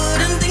 yeah, I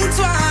wouldn't think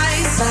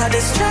twice. I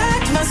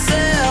distract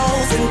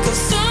myself, think of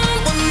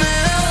someone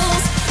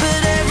else,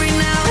 but every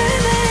now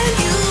and then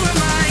you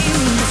remind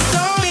me. It's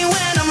only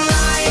when I'm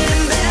lying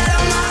in bed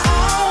on my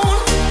own,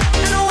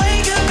 and I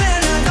wake up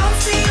and I don't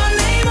see your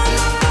name on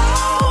my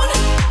phone.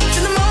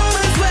 In the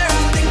moments where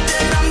I think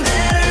that I'm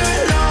better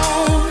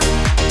alone,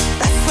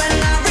 that's when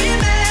I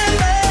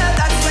remember,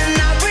 that's when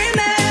I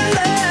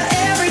remember.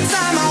 Every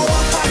time I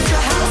walk past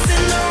your house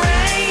in the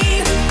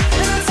rain,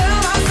 and I tell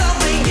myself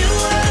that you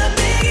were the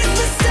biggest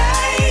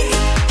mistake,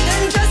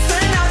 and just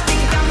when I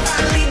think I'm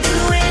finally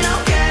doing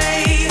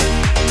okay,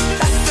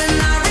 that's when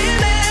I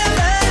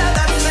remember,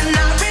 that's when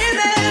I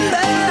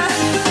remember.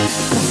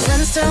 My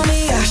friends tell me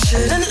I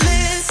shouldn't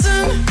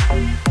listen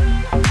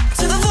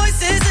to the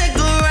voices that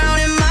go round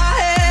in my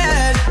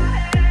head,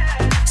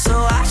 so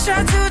I try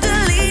to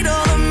delete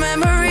all the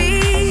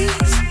memories,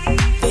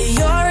 but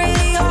you're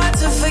really hard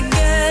to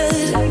forget.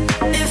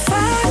 If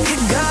I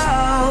could go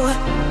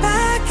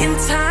back in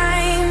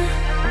time,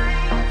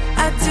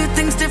 I'd do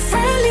things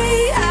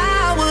differently,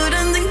 I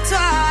wouldn't think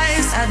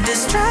twice. I'd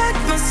distract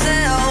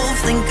myself,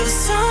 think of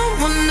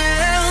someone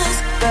else,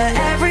 but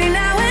every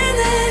now and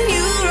then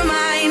you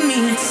remind me.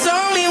 It's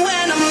only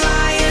when I'm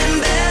lying in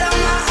bed on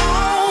my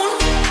own,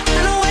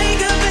 and I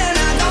wake up and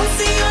I don't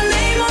see your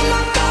name on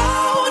my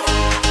phone.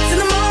 It's in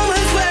the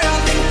moments where I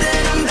think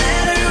that I'm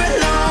better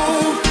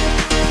alone,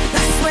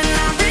 that's when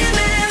I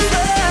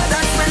remember,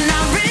 that's when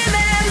I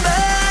remember.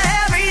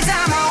 Every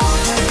time I walk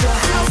past your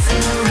house in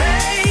the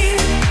rain,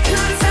 and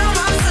I tell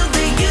myself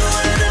that you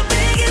were the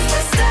biggest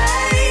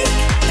mistake,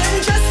 and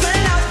just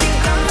when I think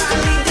I'm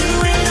finally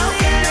doing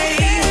okay,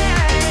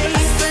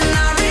 that's when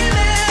I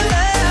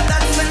remember,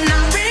 that's when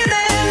I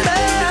remember.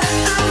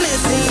 I'm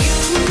missing you.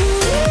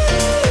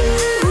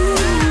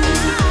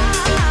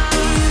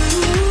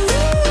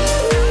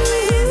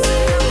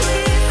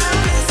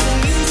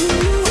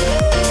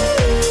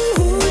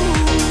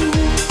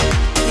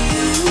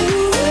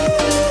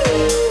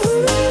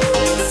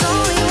 It's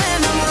only when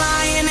I'm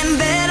lying in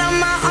bed on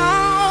my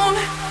own,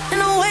 and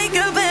I wake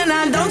up and I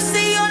don't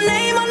see your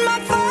name on my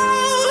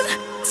phone.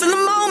 It's in the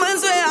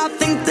moments where I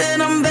think that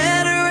I'm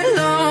better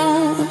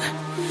alone,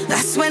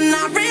 that's when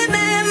I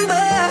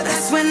remember,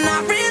 that's when I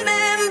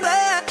remember.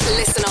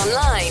 Listen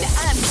online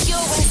at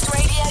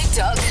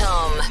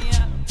purewestradio.com.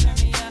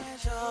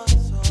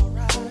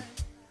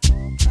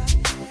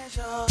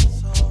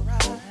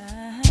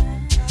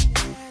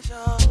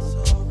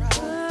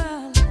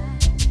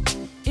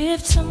 If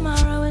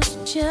tomorrow is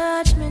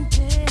Judgment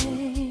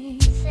Day,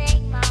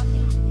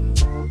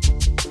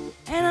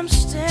 and I'm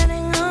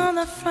standing on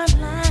the front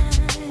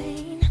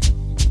line,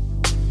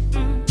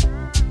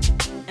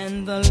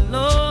 and the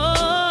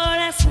Lord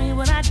asks me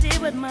what I did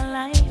with my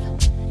life,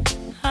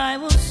 I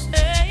will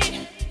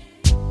say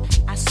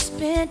I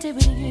spent it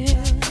with you.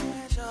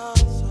 It's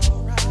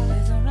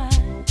alright.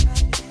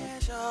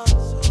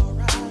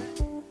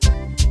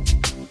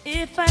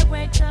 If I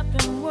wake up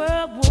in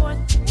World War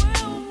III,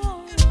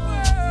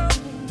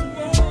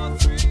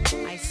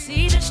 I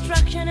see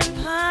destruction and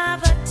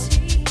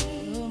poverty,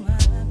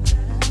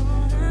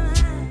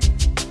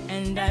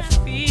 and I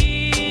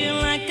feel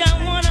like I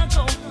wanna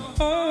go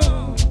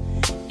home.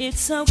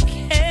 It's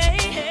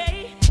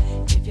okay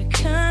if you're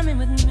coming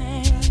with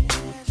me.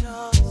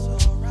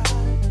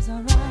 It's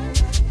alright.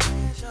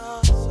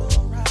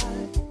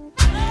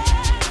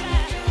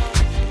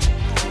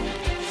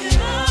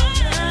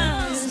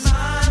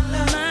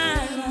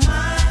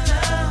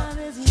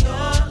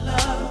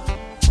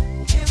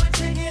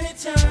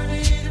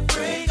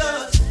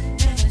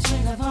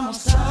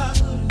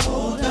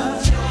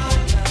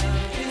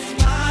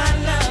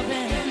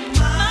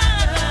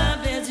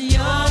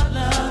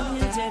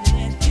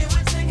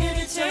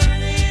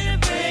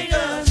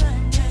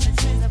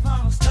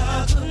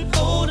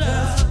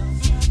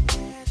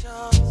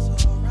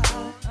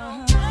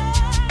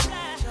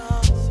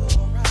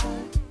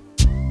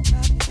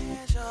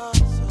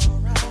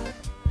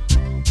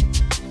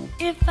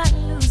 If I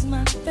lose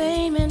my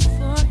fame and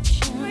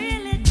fortune,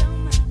 really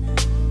don't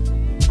matter,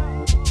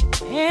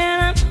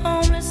 and I'm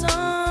homeless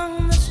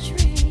on the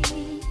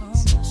street,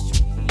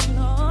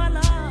 Lord,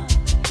 Lord,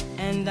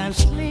 and I'm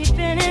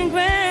sleeping in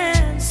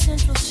Grand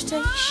Central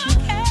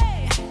Station,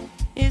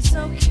 it's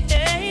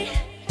okay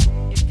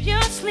if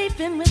you're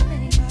sleeping with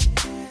me.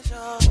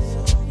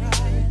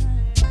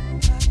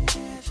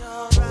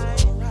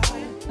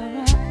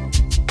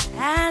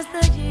 As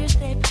the years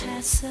they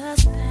pass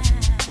us by,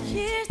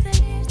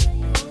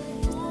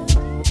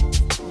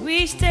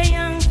 we stay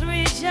young through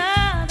each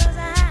other's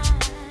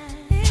eyes.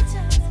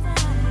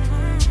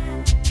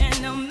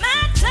 And no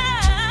matter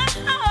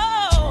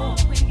how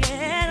we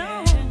get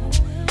on,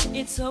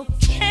 it's It's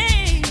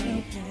okay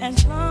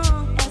as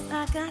long as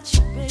I got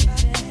you, baby.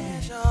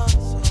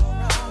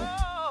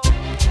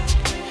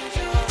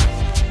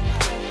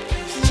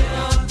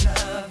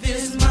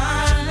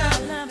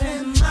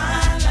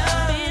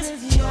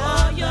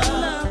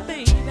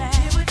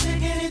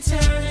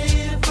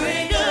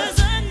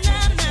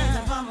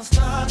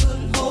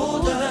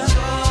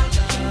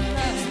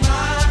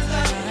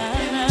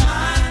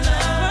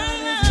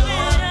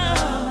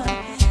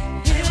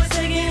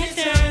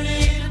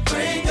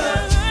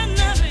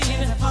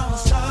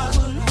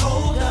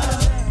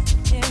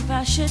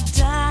 Should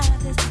die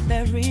this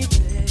very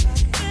day.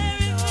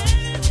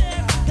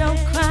 Don't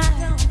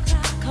cry,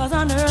 cause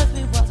on earth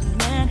we wasn't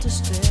meant to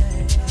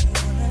stay.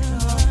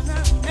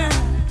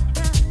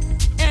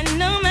 And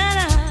no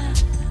matter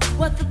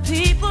what the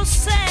people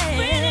say,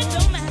 really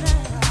don't matter.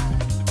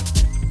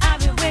 I'll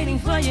be waiting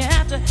for you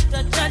after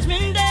the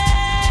judgment day.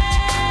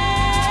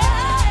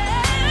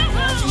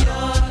 Cause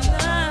your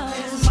love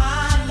is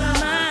my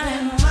love,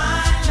 and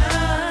my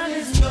love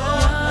is your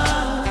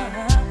love.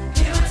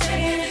 It will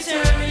take an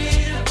eternity.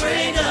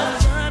 Break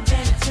us up,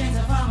 baby, things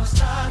if I'm a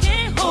star.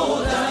 Can't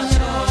hold us.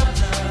 Your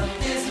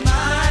love is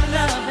my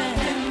love,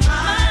 and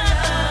my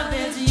love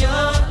is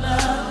your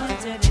love.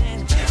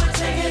 It would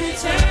take an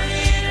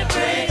eternity to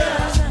break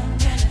us up.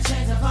 Can't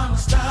change if I'm a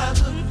star.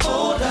 Couldn't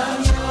hold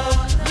us. Your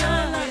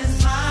love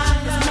is my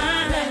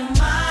love, and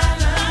my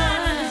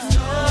love is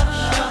your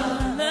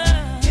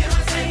love. It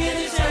would take an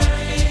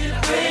eternity to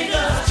break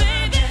us,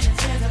 baby. Can't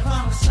change if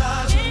I'm a star.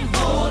 Couldn't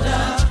hold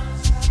us.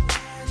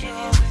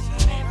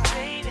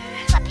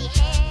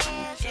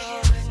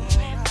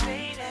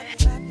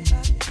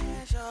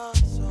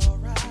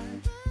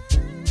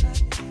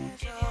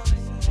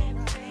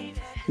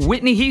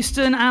 Whitney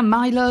Houston and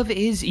My Love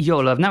Is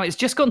Your Love. Now, it's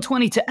just gone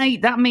 20 to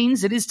 8. That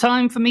means it is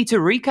time for me to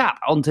recap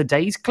on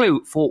today's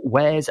clue for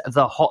Where's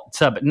the Hot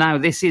Tub. Now,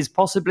 this is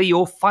possibly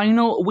your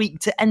final week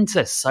to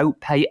enter, so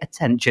pay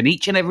attention.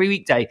 Each and every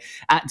weekday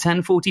at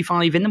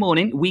 10:45 in the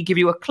morning, we give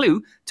you a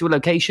clue to a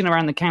location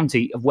around the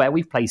county of where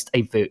we've placed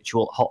a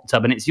virtual hot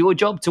tub. And it's your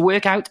job to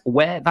work out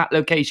where that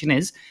location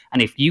is.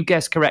 And if you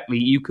guess correctly,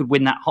 you could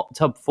win that hot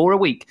tub for a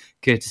week,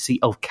 courtesy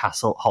of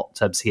Castle Hot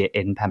Tubs here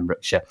in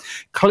Pembrokeshire.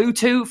 Clue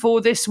 2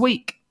 for this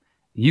week.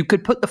 You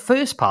could put the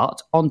first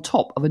part on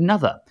top of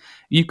another.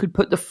 You could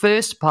put the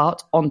first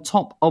part on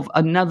top of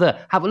another.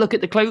 Have a look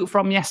at the clue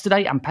from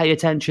yesterday and pay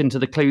attention to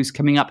the clues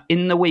coming up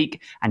in the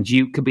week, and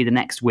you could be the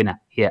next winner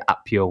here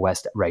at Pure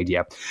West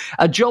Radio.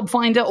 A job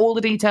finder, all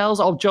the details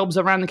of jobs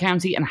around the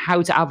county and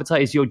how to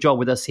advertise your job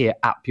with us here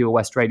at Pure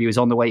West Radio is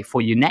on the way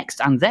for you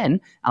next. And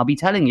then I'll be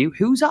telling you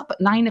who's up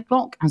at 9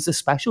 o'clock as the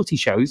specialty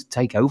shows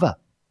take over.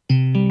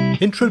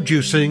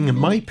 Introducing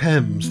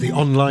MyPems, the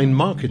online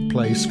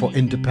marketplace for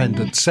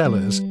independent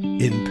sellers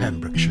in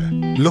Pembrokeshire.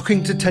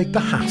 Looking to take the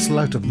hassle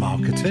out of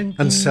marketing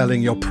and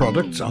selling your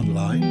products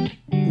online?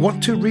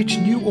 Want to reach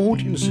new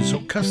audiences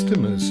or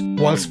customers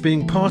whilst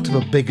being part of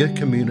a bigger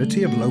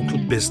community of local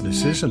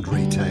businesses and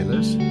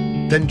retailers?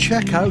 Then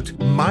check out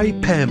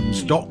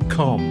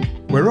mypems.com.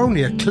 We're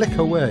only a click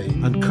away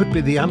and could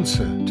be the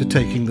answer to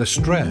taking the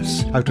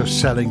stress out of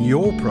selling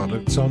your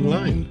products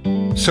online.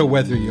 So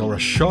whether you're a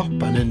shop,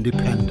 an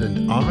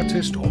independent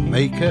artist or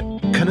maker,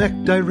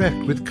 connect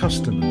direct with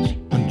customers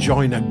and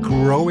join a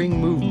growing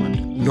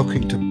movement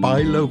looking to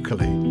buy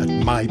locally at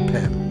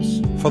MyPems.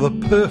 For the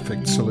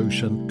perfect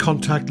solution,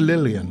 contact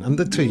Lillian and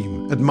the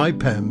team at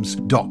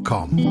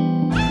mypems.com.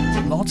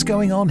 Lots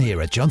going on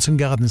here at Johnson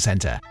Garden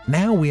Centre.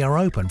 Now we are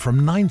open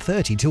from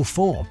 9:30 till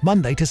 4,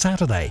 Monday to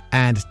Saturday,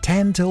 and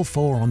 10 till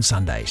 4 on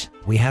Sundays.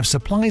 We have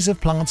supplies of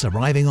plants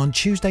arriving on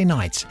Tuesday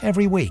nights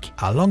every week,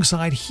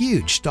 alongside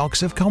huge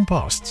stocks of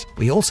composts.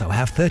 We also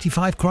have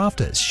 35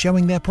 crafters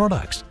showing their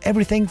products,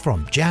 everything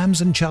from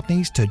jams and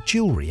chutneys to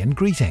jewellery and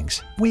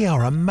greetings. We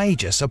are a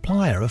major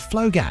supplier of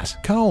flow gas,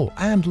 coal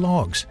and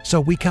logs,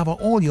 so we cover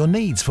all your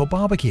needs for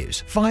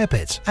barbecues, fire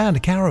pits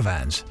and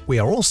caravans. We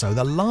are also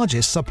the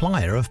largest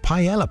supplier of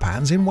paella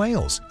pans in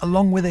Wales,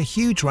 along with a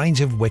huge range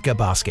of wicker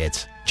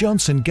baskets.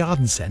 Johnson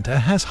Garden Centre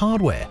has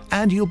hardware,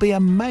 and you'll be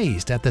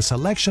amazed at the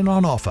selection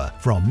on offer,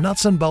 from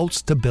nuts and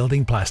bolts to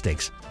building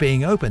plastics.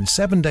 Being open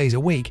 7 days a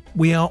week,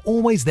 we are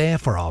always there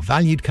for our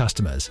valued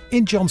customers.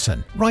 In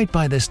Johnson, right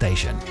by the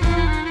station.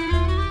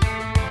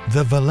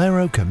 The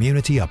Valero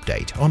Community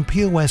Update on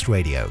Pure West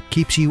Radio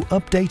keeps you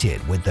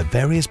updated with the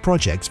various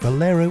projects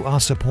Valero are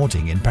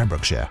supporting in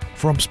Pembrokeshire,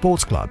 from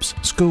sports clubs,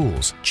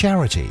 schools,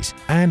 charities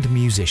and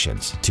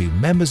musicians to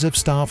members of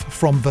staff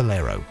from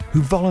Valero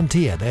who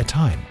volunteer their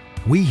time.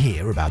 We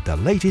hear about the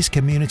latest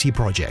community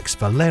projects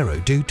Valero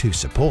do to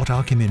support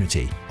our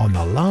community on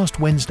the last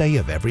Wednesday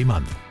of every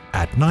month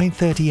at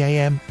 9:30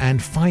 a.m. and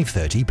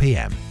 5:30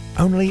 p.m.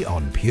 only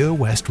on Pure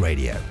West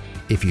Radio.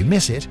 If you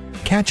miss it,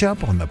 catch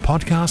up on the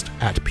podcast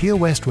at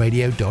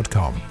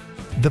purewestradio.com.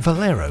 The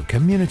Valero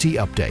Community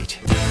Update.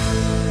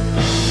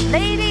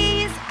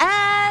 Ladies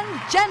and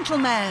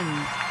gentlemen,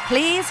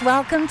 please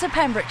welcome to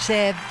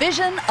Pembrokeshire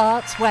Vision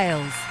Arts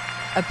Wales,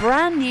 a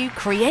brand new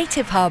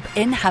creative hub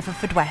in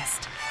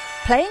Haverfordwest.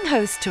 playing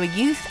host to a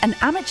youth and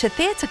amateur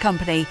theatre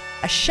company,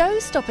 a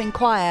show-stopping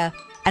choir,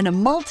 and a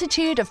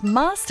multitude of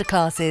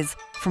masterclasses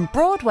from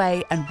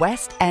Broadway and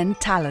West End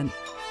talent,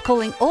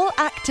 calling all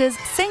actors,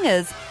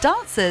 singers,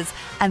 dancers,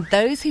 and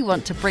those who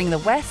want to bring the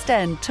West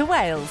End to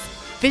Wales.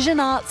 Vision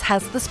Arts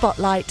has the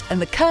spotlight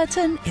and the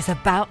curtain is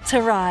about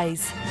to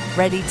rise.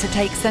 Ready to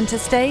take centre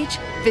stage?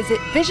 Visit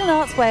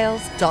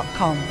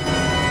visionartswales.com.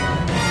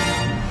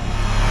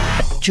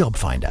 Job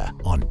Finder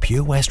on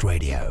Pure West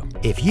Radio.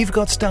 If you've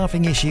got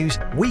staffing issues,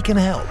 we can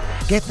help.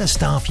 Get the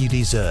staff you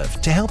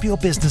deserve to help your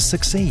business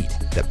succeed.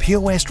 The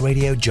Pure West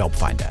Radio Job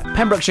Finder.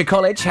 Pembrokeshire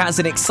College has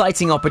an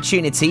exciting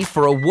opportunity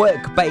for a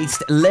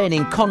work-based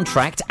learning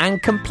contract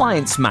and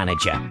compliance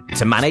manager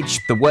to manage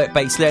the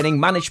work-based learning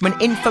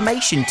management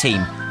information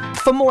team.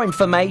 For more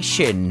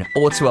information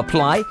or to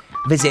apply,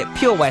 visit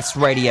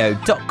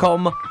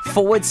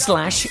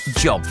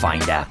purewestradio.com/job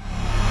finder.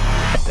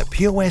 The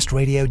Pure West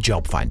Radio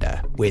Job Finder,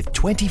 with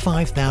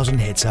 25,000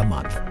 hits a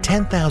month,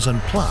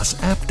 10,000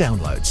 plus app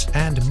downloads,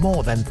 and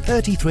more than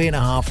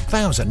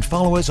 33,500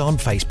 followers on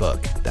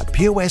Facebook. The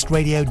Pure West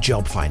Radio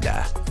Job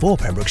Finder, for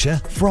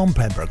Pembrokeshire, from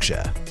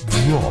Pembrokeshire.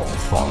 Job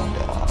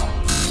Finder.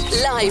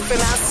 Live from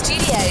our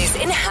studios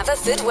in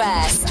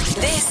Haverfordwest,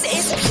 this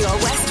is Pure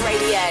West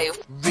Radio.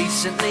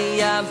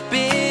 Recently I've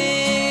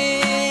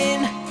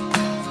been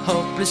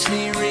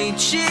hopelessly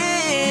reaching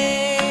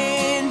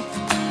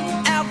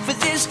out for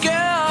this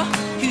girl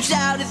who's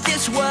out of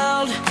this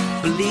world,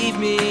 believe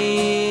me.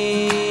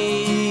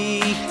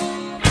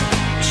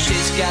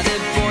 She's got a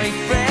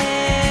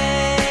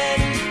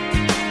boyfriend,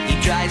 he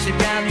drives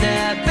around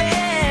the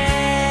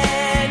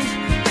bend,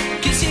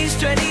 'cause he's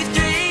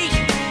 23,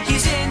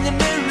 he's in the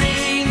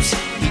Marines,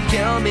 he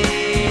kill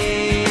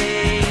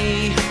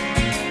me.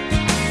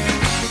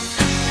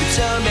 But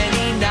so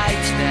many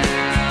nights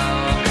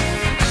now,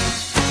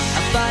 I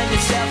find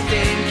myself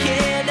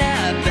thinking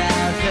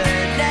about her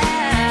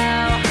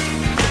now,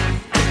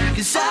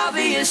 'cause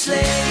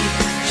obviously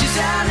she's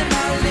out of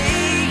my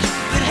league,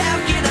 but how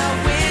can I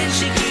win?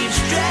 She keeps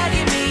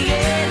dragging me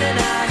in, and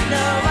I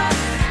know I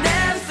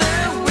never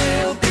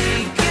will be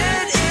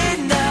good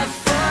enough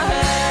for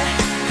her.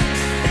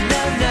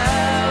 No, no,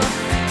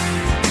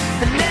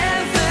 I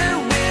never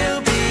will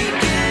be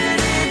good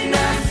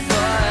enough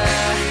for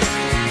her.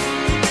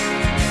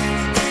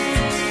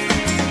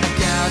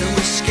 Gotta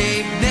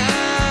escape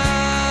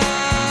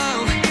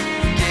now,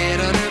 get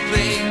on a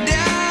plane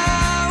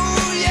now,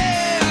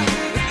 yeah,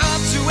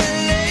 up to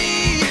LA,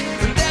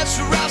 and that's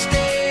where I'll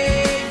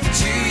stay for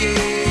 2 years.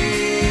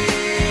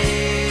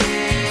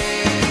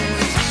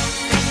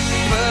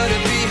 Put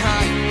it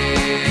behind me,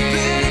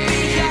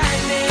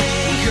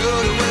 go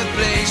to a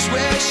place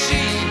where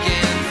she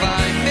can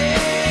find me.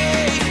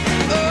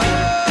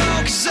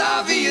 Oh, 'cause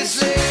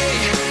obviously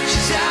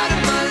she's out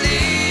of my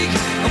league,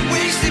 I'm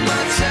wasting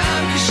my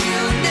time 'cause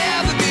she'll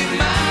never be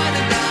mine,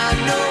 and I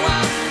know I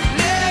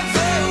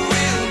never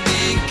will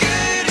be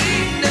good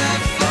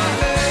enough for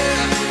her.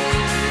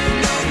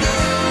 No, no,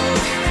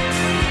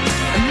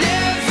 I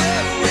never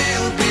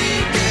will be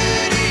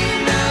good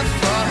enough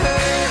for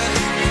her.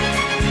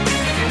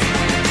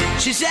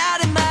 She's out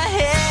of my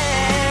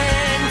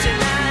hands,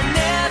 and I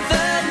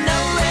never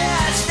know where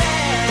I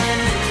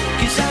stand,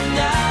 'cause I'm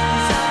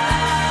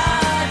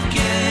not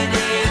good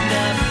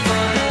enough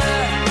for her.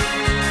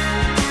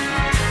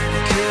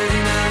 Good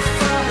enough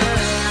for her.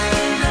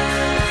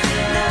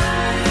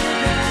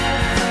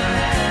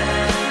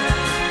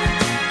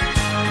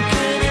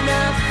 Good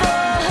enough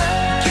for her.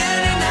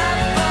 Good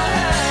enough for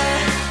her.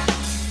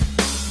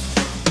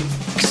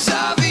 'Cause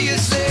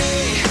obviously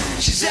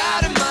she's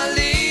out of my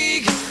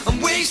league,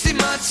 I'm wasting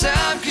my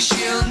time 'cause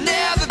she'll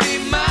never be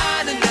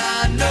mine, and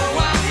I know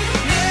I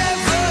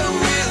never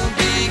will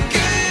be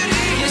good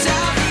enough. 'Cause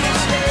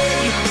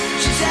obviously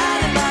she's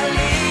out of my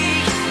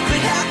league, but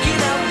how can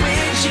I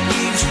win? She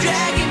keeps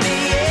dragging me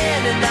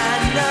in, and I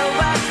know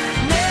I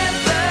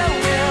never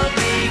will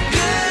be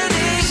good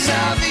enough. 'Cause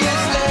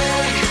obviously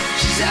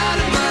she's out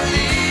of my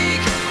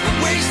league, I'm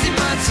wasting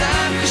my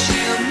time 'cause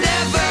she'll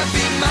never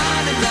be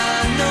mine, and I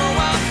know I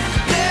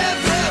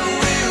never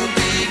will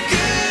be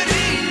good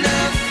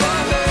enough for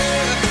her.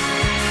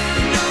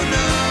 No,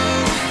 no,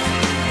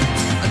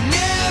 I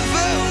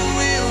never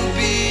will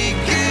be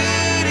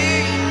good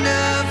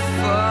enough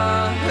for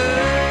her.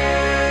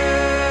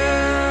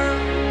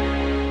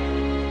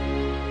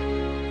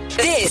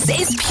 This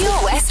is Pure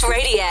West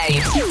Radio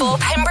for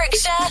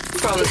Pembrokeshire,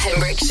 from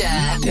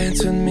Pembrokeshire.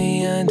 Dance with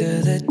me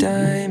under the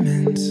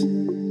diamonds,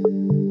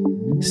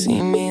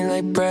 see me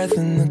like breath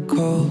in the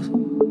cold,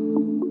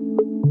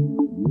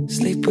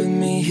 sleep with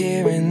me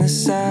here in the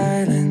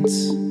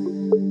silence,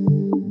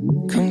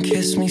 come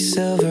kiss me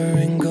silver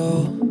and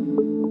gold.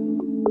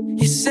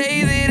 You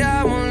say that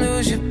I won't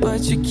lose you,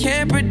 but you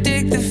can't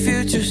predict the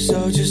future,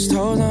 so just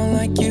hold on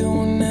like you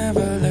will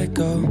never let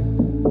go.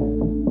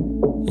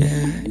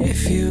 Yeah,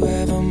 if you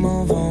ever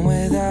move on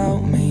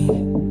without me,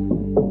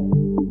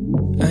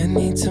 I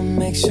need to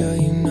make sure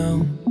you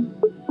know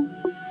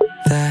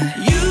that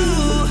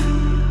you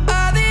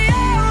are the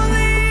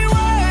only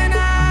one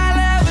I'll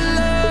ever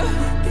love.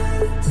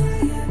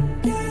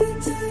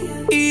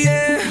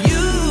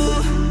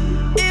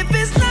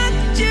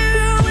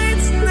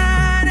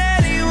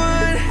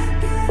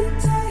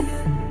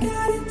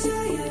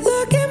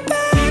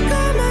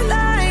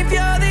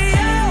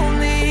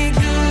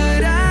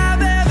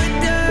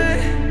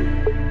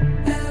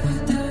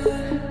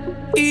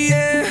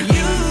 Yeah,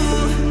 you.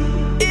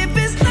 If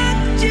it's not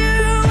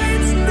you,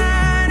 it's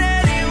not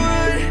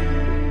anyone.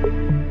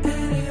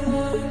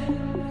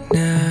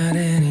 Not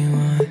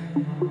anyone.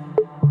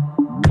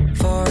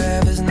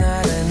 Forever's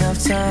not enough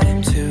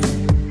time to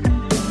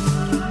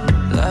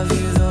love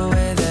you the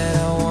way that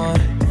I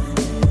want.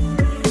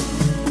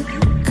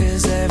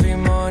 'Cause every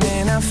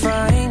morning I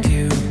find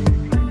you,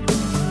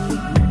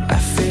 I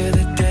fear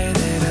the day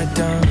that I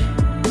don't.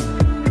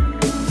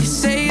 You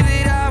say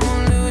that I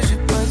won't lose you,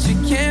 but you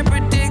can't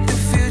predict the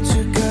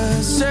future,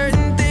 'cause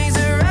certain things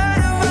are out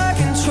of our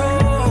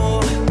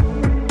control.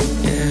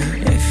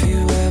 Yeah, if you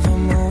ever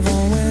move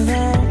on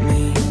without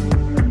me,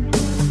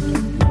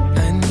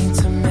 I need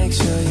to make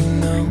sure you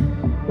know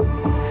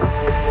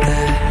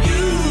that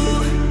you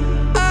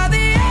are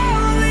the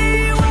only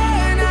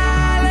one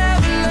I'll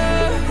ever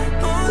love.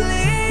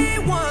 Only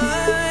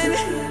one.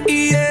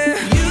 Yeah,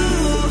 you.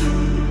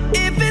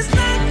 If it's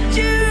not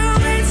you,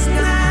 it's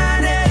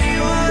not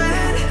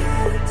anyone.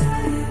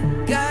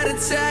 Gotta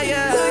tell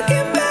ya,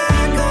 looking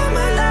back on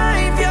my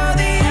life, you're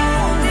the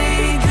only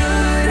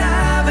good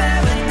I've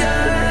ever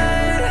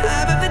done.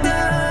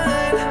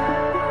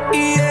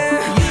 Yeah,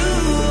 you.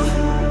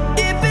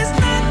 If it's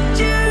not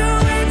you,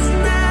 it's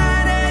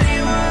not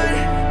anyone.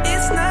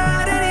 It's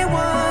not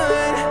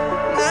anyone.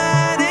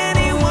 Not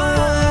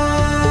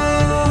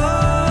anyone.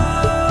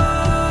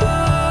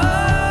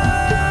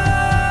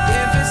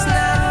 If it's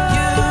not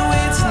you,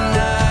 it's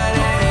not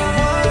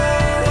anyone.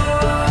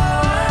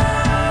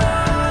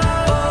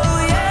 Oh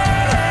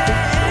yeah.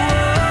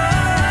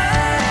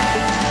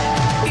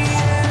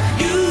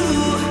 You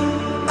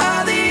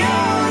are the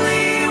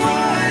only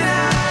one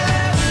I'll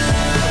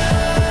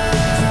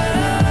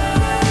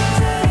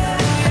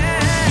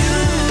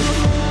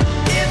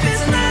If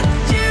it's not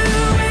you,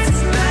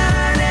 it's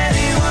not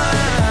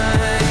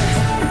anyone.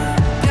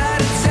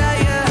 Gotta tell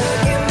ya,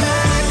 looking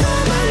back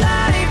on my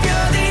life,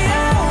 you're the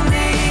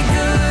only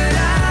good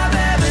I've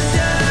ever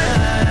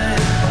done.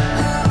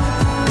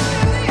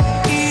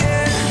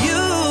 Yeah,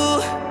 you.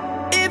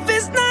 If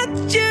it's not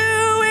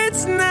you,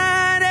 it's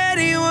not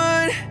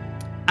anyone.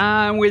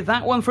 And with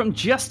that one from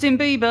Justin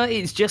Bieber,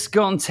 it's just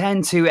gone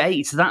 10 to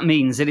 8. That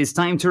means it is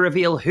time to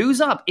reveal who's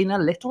up in a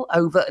little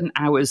over an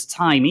hour's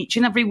time. Each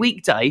and every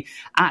weekday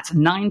at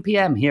 9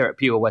 p.m. here at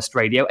Pure West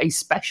Radio, a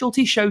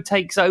specialty show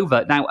takes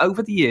over. Now,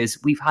 over the years,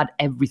 we've had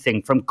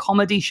everything from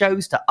comedy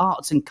shows to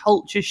arts and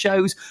culture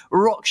shows,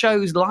 rock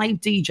shows,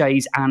 live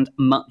DJs, and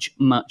much,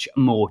 much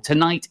more.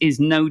 Tonight is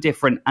no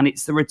different, and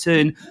it's the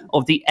return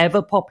of the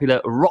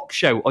ever-popular rock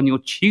show on your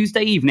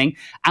Tuesday evening.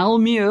 Al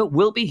Muir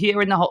will be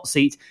here in the hot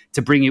seat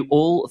to bring you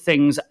all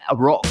things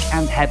rock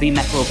and heavy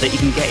metal that he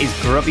can get his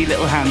grubby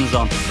little hands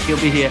on. He'll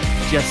be here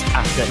just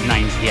after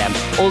 9 p.m.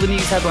 All the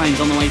news headlines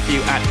on the way for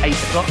you at 8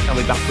 o'clock. I'll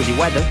be back with your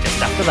weather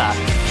just after that.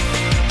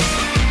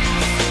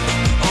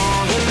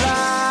 All the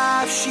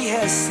life she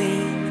has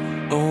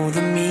seen, oh,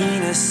 the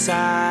meanest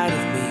side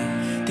of me.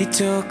 They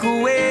took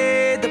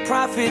away the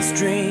prophet's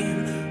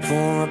dream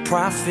for a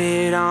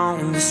prophet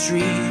on the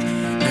street.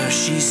 Now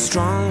she's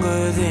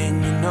stronger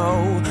than you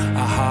know.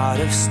 A heart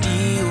of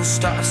steel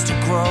starts to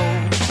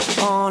grow.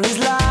 All his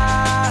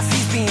life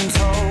he's been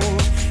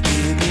told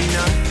he'll be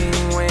nothing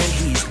when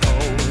he's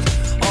old.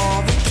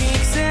 All the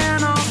kicks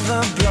and all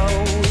the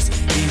blows,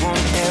 he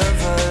won't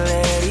ever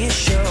let it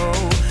show.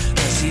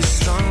 'Cause he's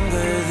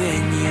stronger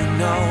than you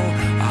know.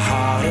 A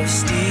heart of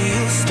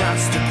steel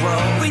starts to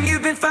grow. When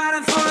you've been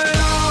fighting for it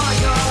all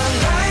your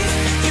life,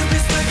 you've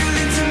been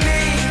struggling to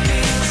make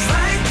things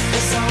right.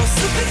 That's how a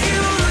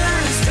superhero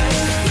learns to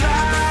fly.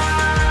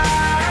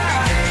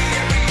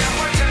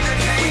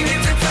 When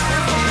you've been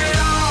fighting for it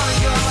all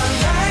your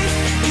life,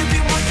 you've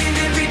been working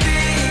every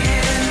day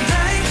and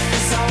night.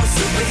 That's how a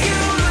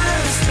superhero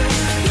learns to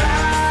fly.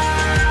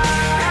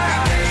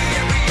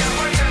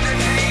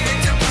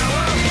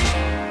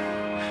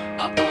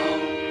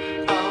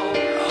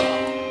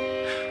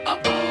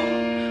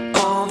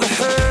 All the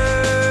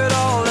hurt,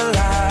 all the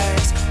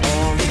lies,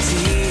 all the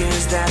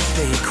tears that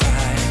they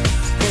cry.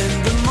 When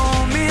the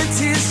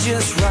moment is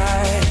just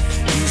right,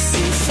 you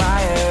see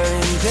fire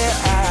in their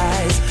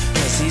eyes.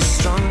 'Cause he's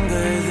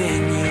stronger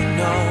than you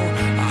know.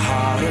 A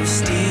heart of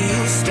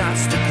steel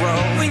starts to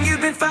grow. When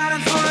you've been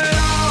fighting for it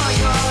all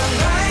your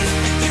life,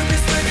 you've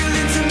been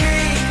struggling to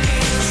make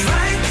things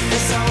right.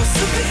 That's how a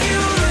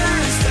superhero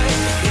learns to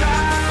fly.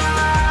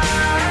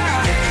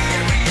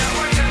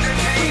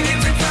 When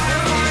you've been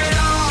fighting for it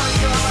all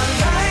your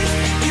life,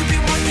 you've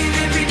been working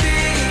every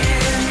day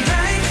and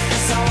night.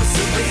 That's how a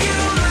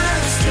superhero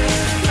learns to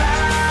fly.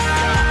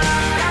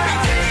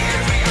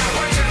 Every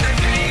hour turn the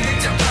pain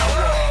into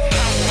power.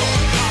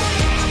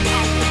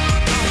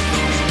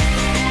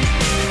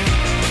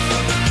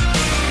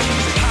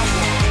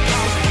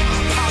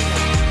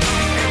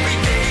 Every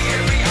day,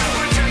 every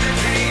hour turn the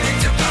pain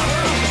into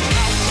power.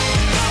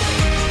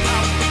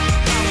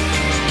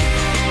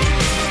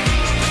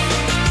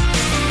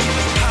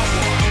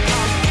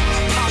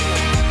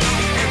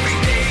 Every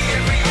day,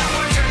 every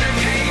hour turn the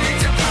pain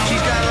into power.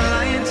 She's got a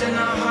lion in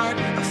her heart,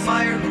 a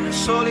fire in her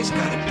soul. He's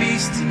got a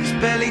beast in his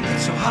belly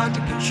that's so hard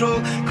to control.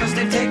 'Cause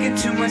they've taken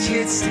too much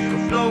hits, they go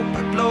blow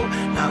by blow.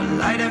 Now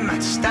light a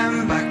match,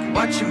 stand back,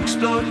 watch him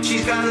explode.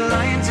 She's got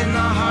lions in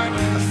her heart,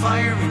 a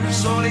fire in her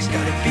soul. He's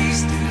got a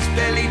beast in his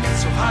belly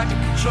that's so hard to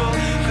control.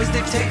 Cause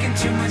they've taken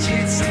too much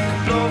hits, they go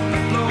blow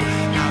by blow.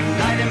 Now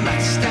light a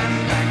match, stand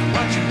back,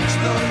 watch him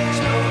explode,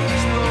 explode,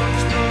 explode,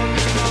 explode,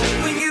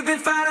 explode. When you've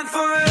been fighting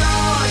for it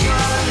all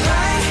your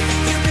life,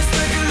 you've been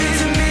struggling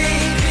to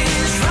make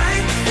things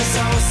right. That's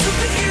how a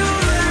superhero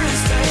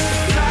learns to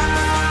fly.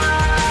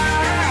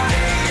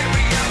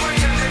 Every hour,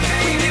 turn the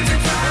day. When you've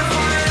been fighting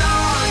for it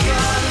all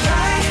your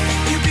life,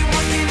 you've been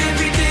working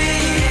every day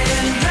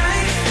and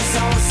night. That's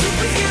how a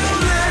superhero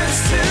learns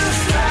to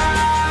fly.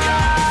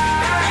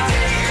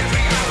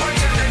 Every hour,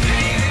 turn the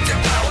day into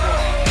power.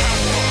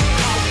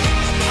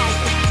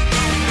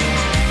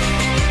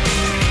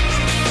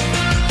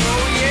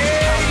 Oh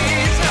yeah,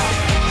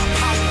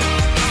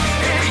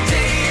 every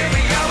day,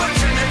 every hour,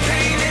 turn the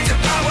pain into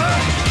power.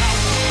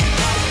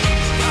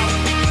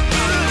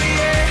 Oh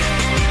yeah,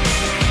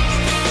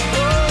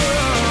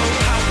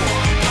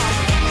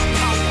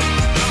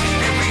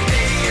 every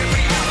day,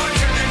 every hour,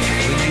 turn the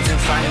pain. When you've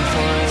been fighting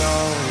for it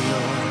all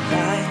your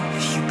life,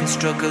 you've been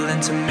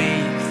struggling to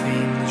make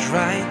things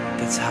right.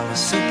 That's how a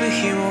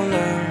superhero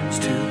learns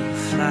to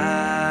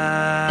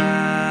fly.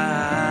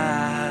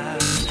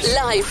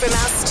 Live from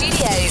our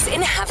studios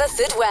in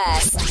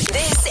Haverfordwest,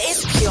 this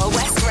is Pure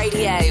West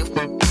Radio.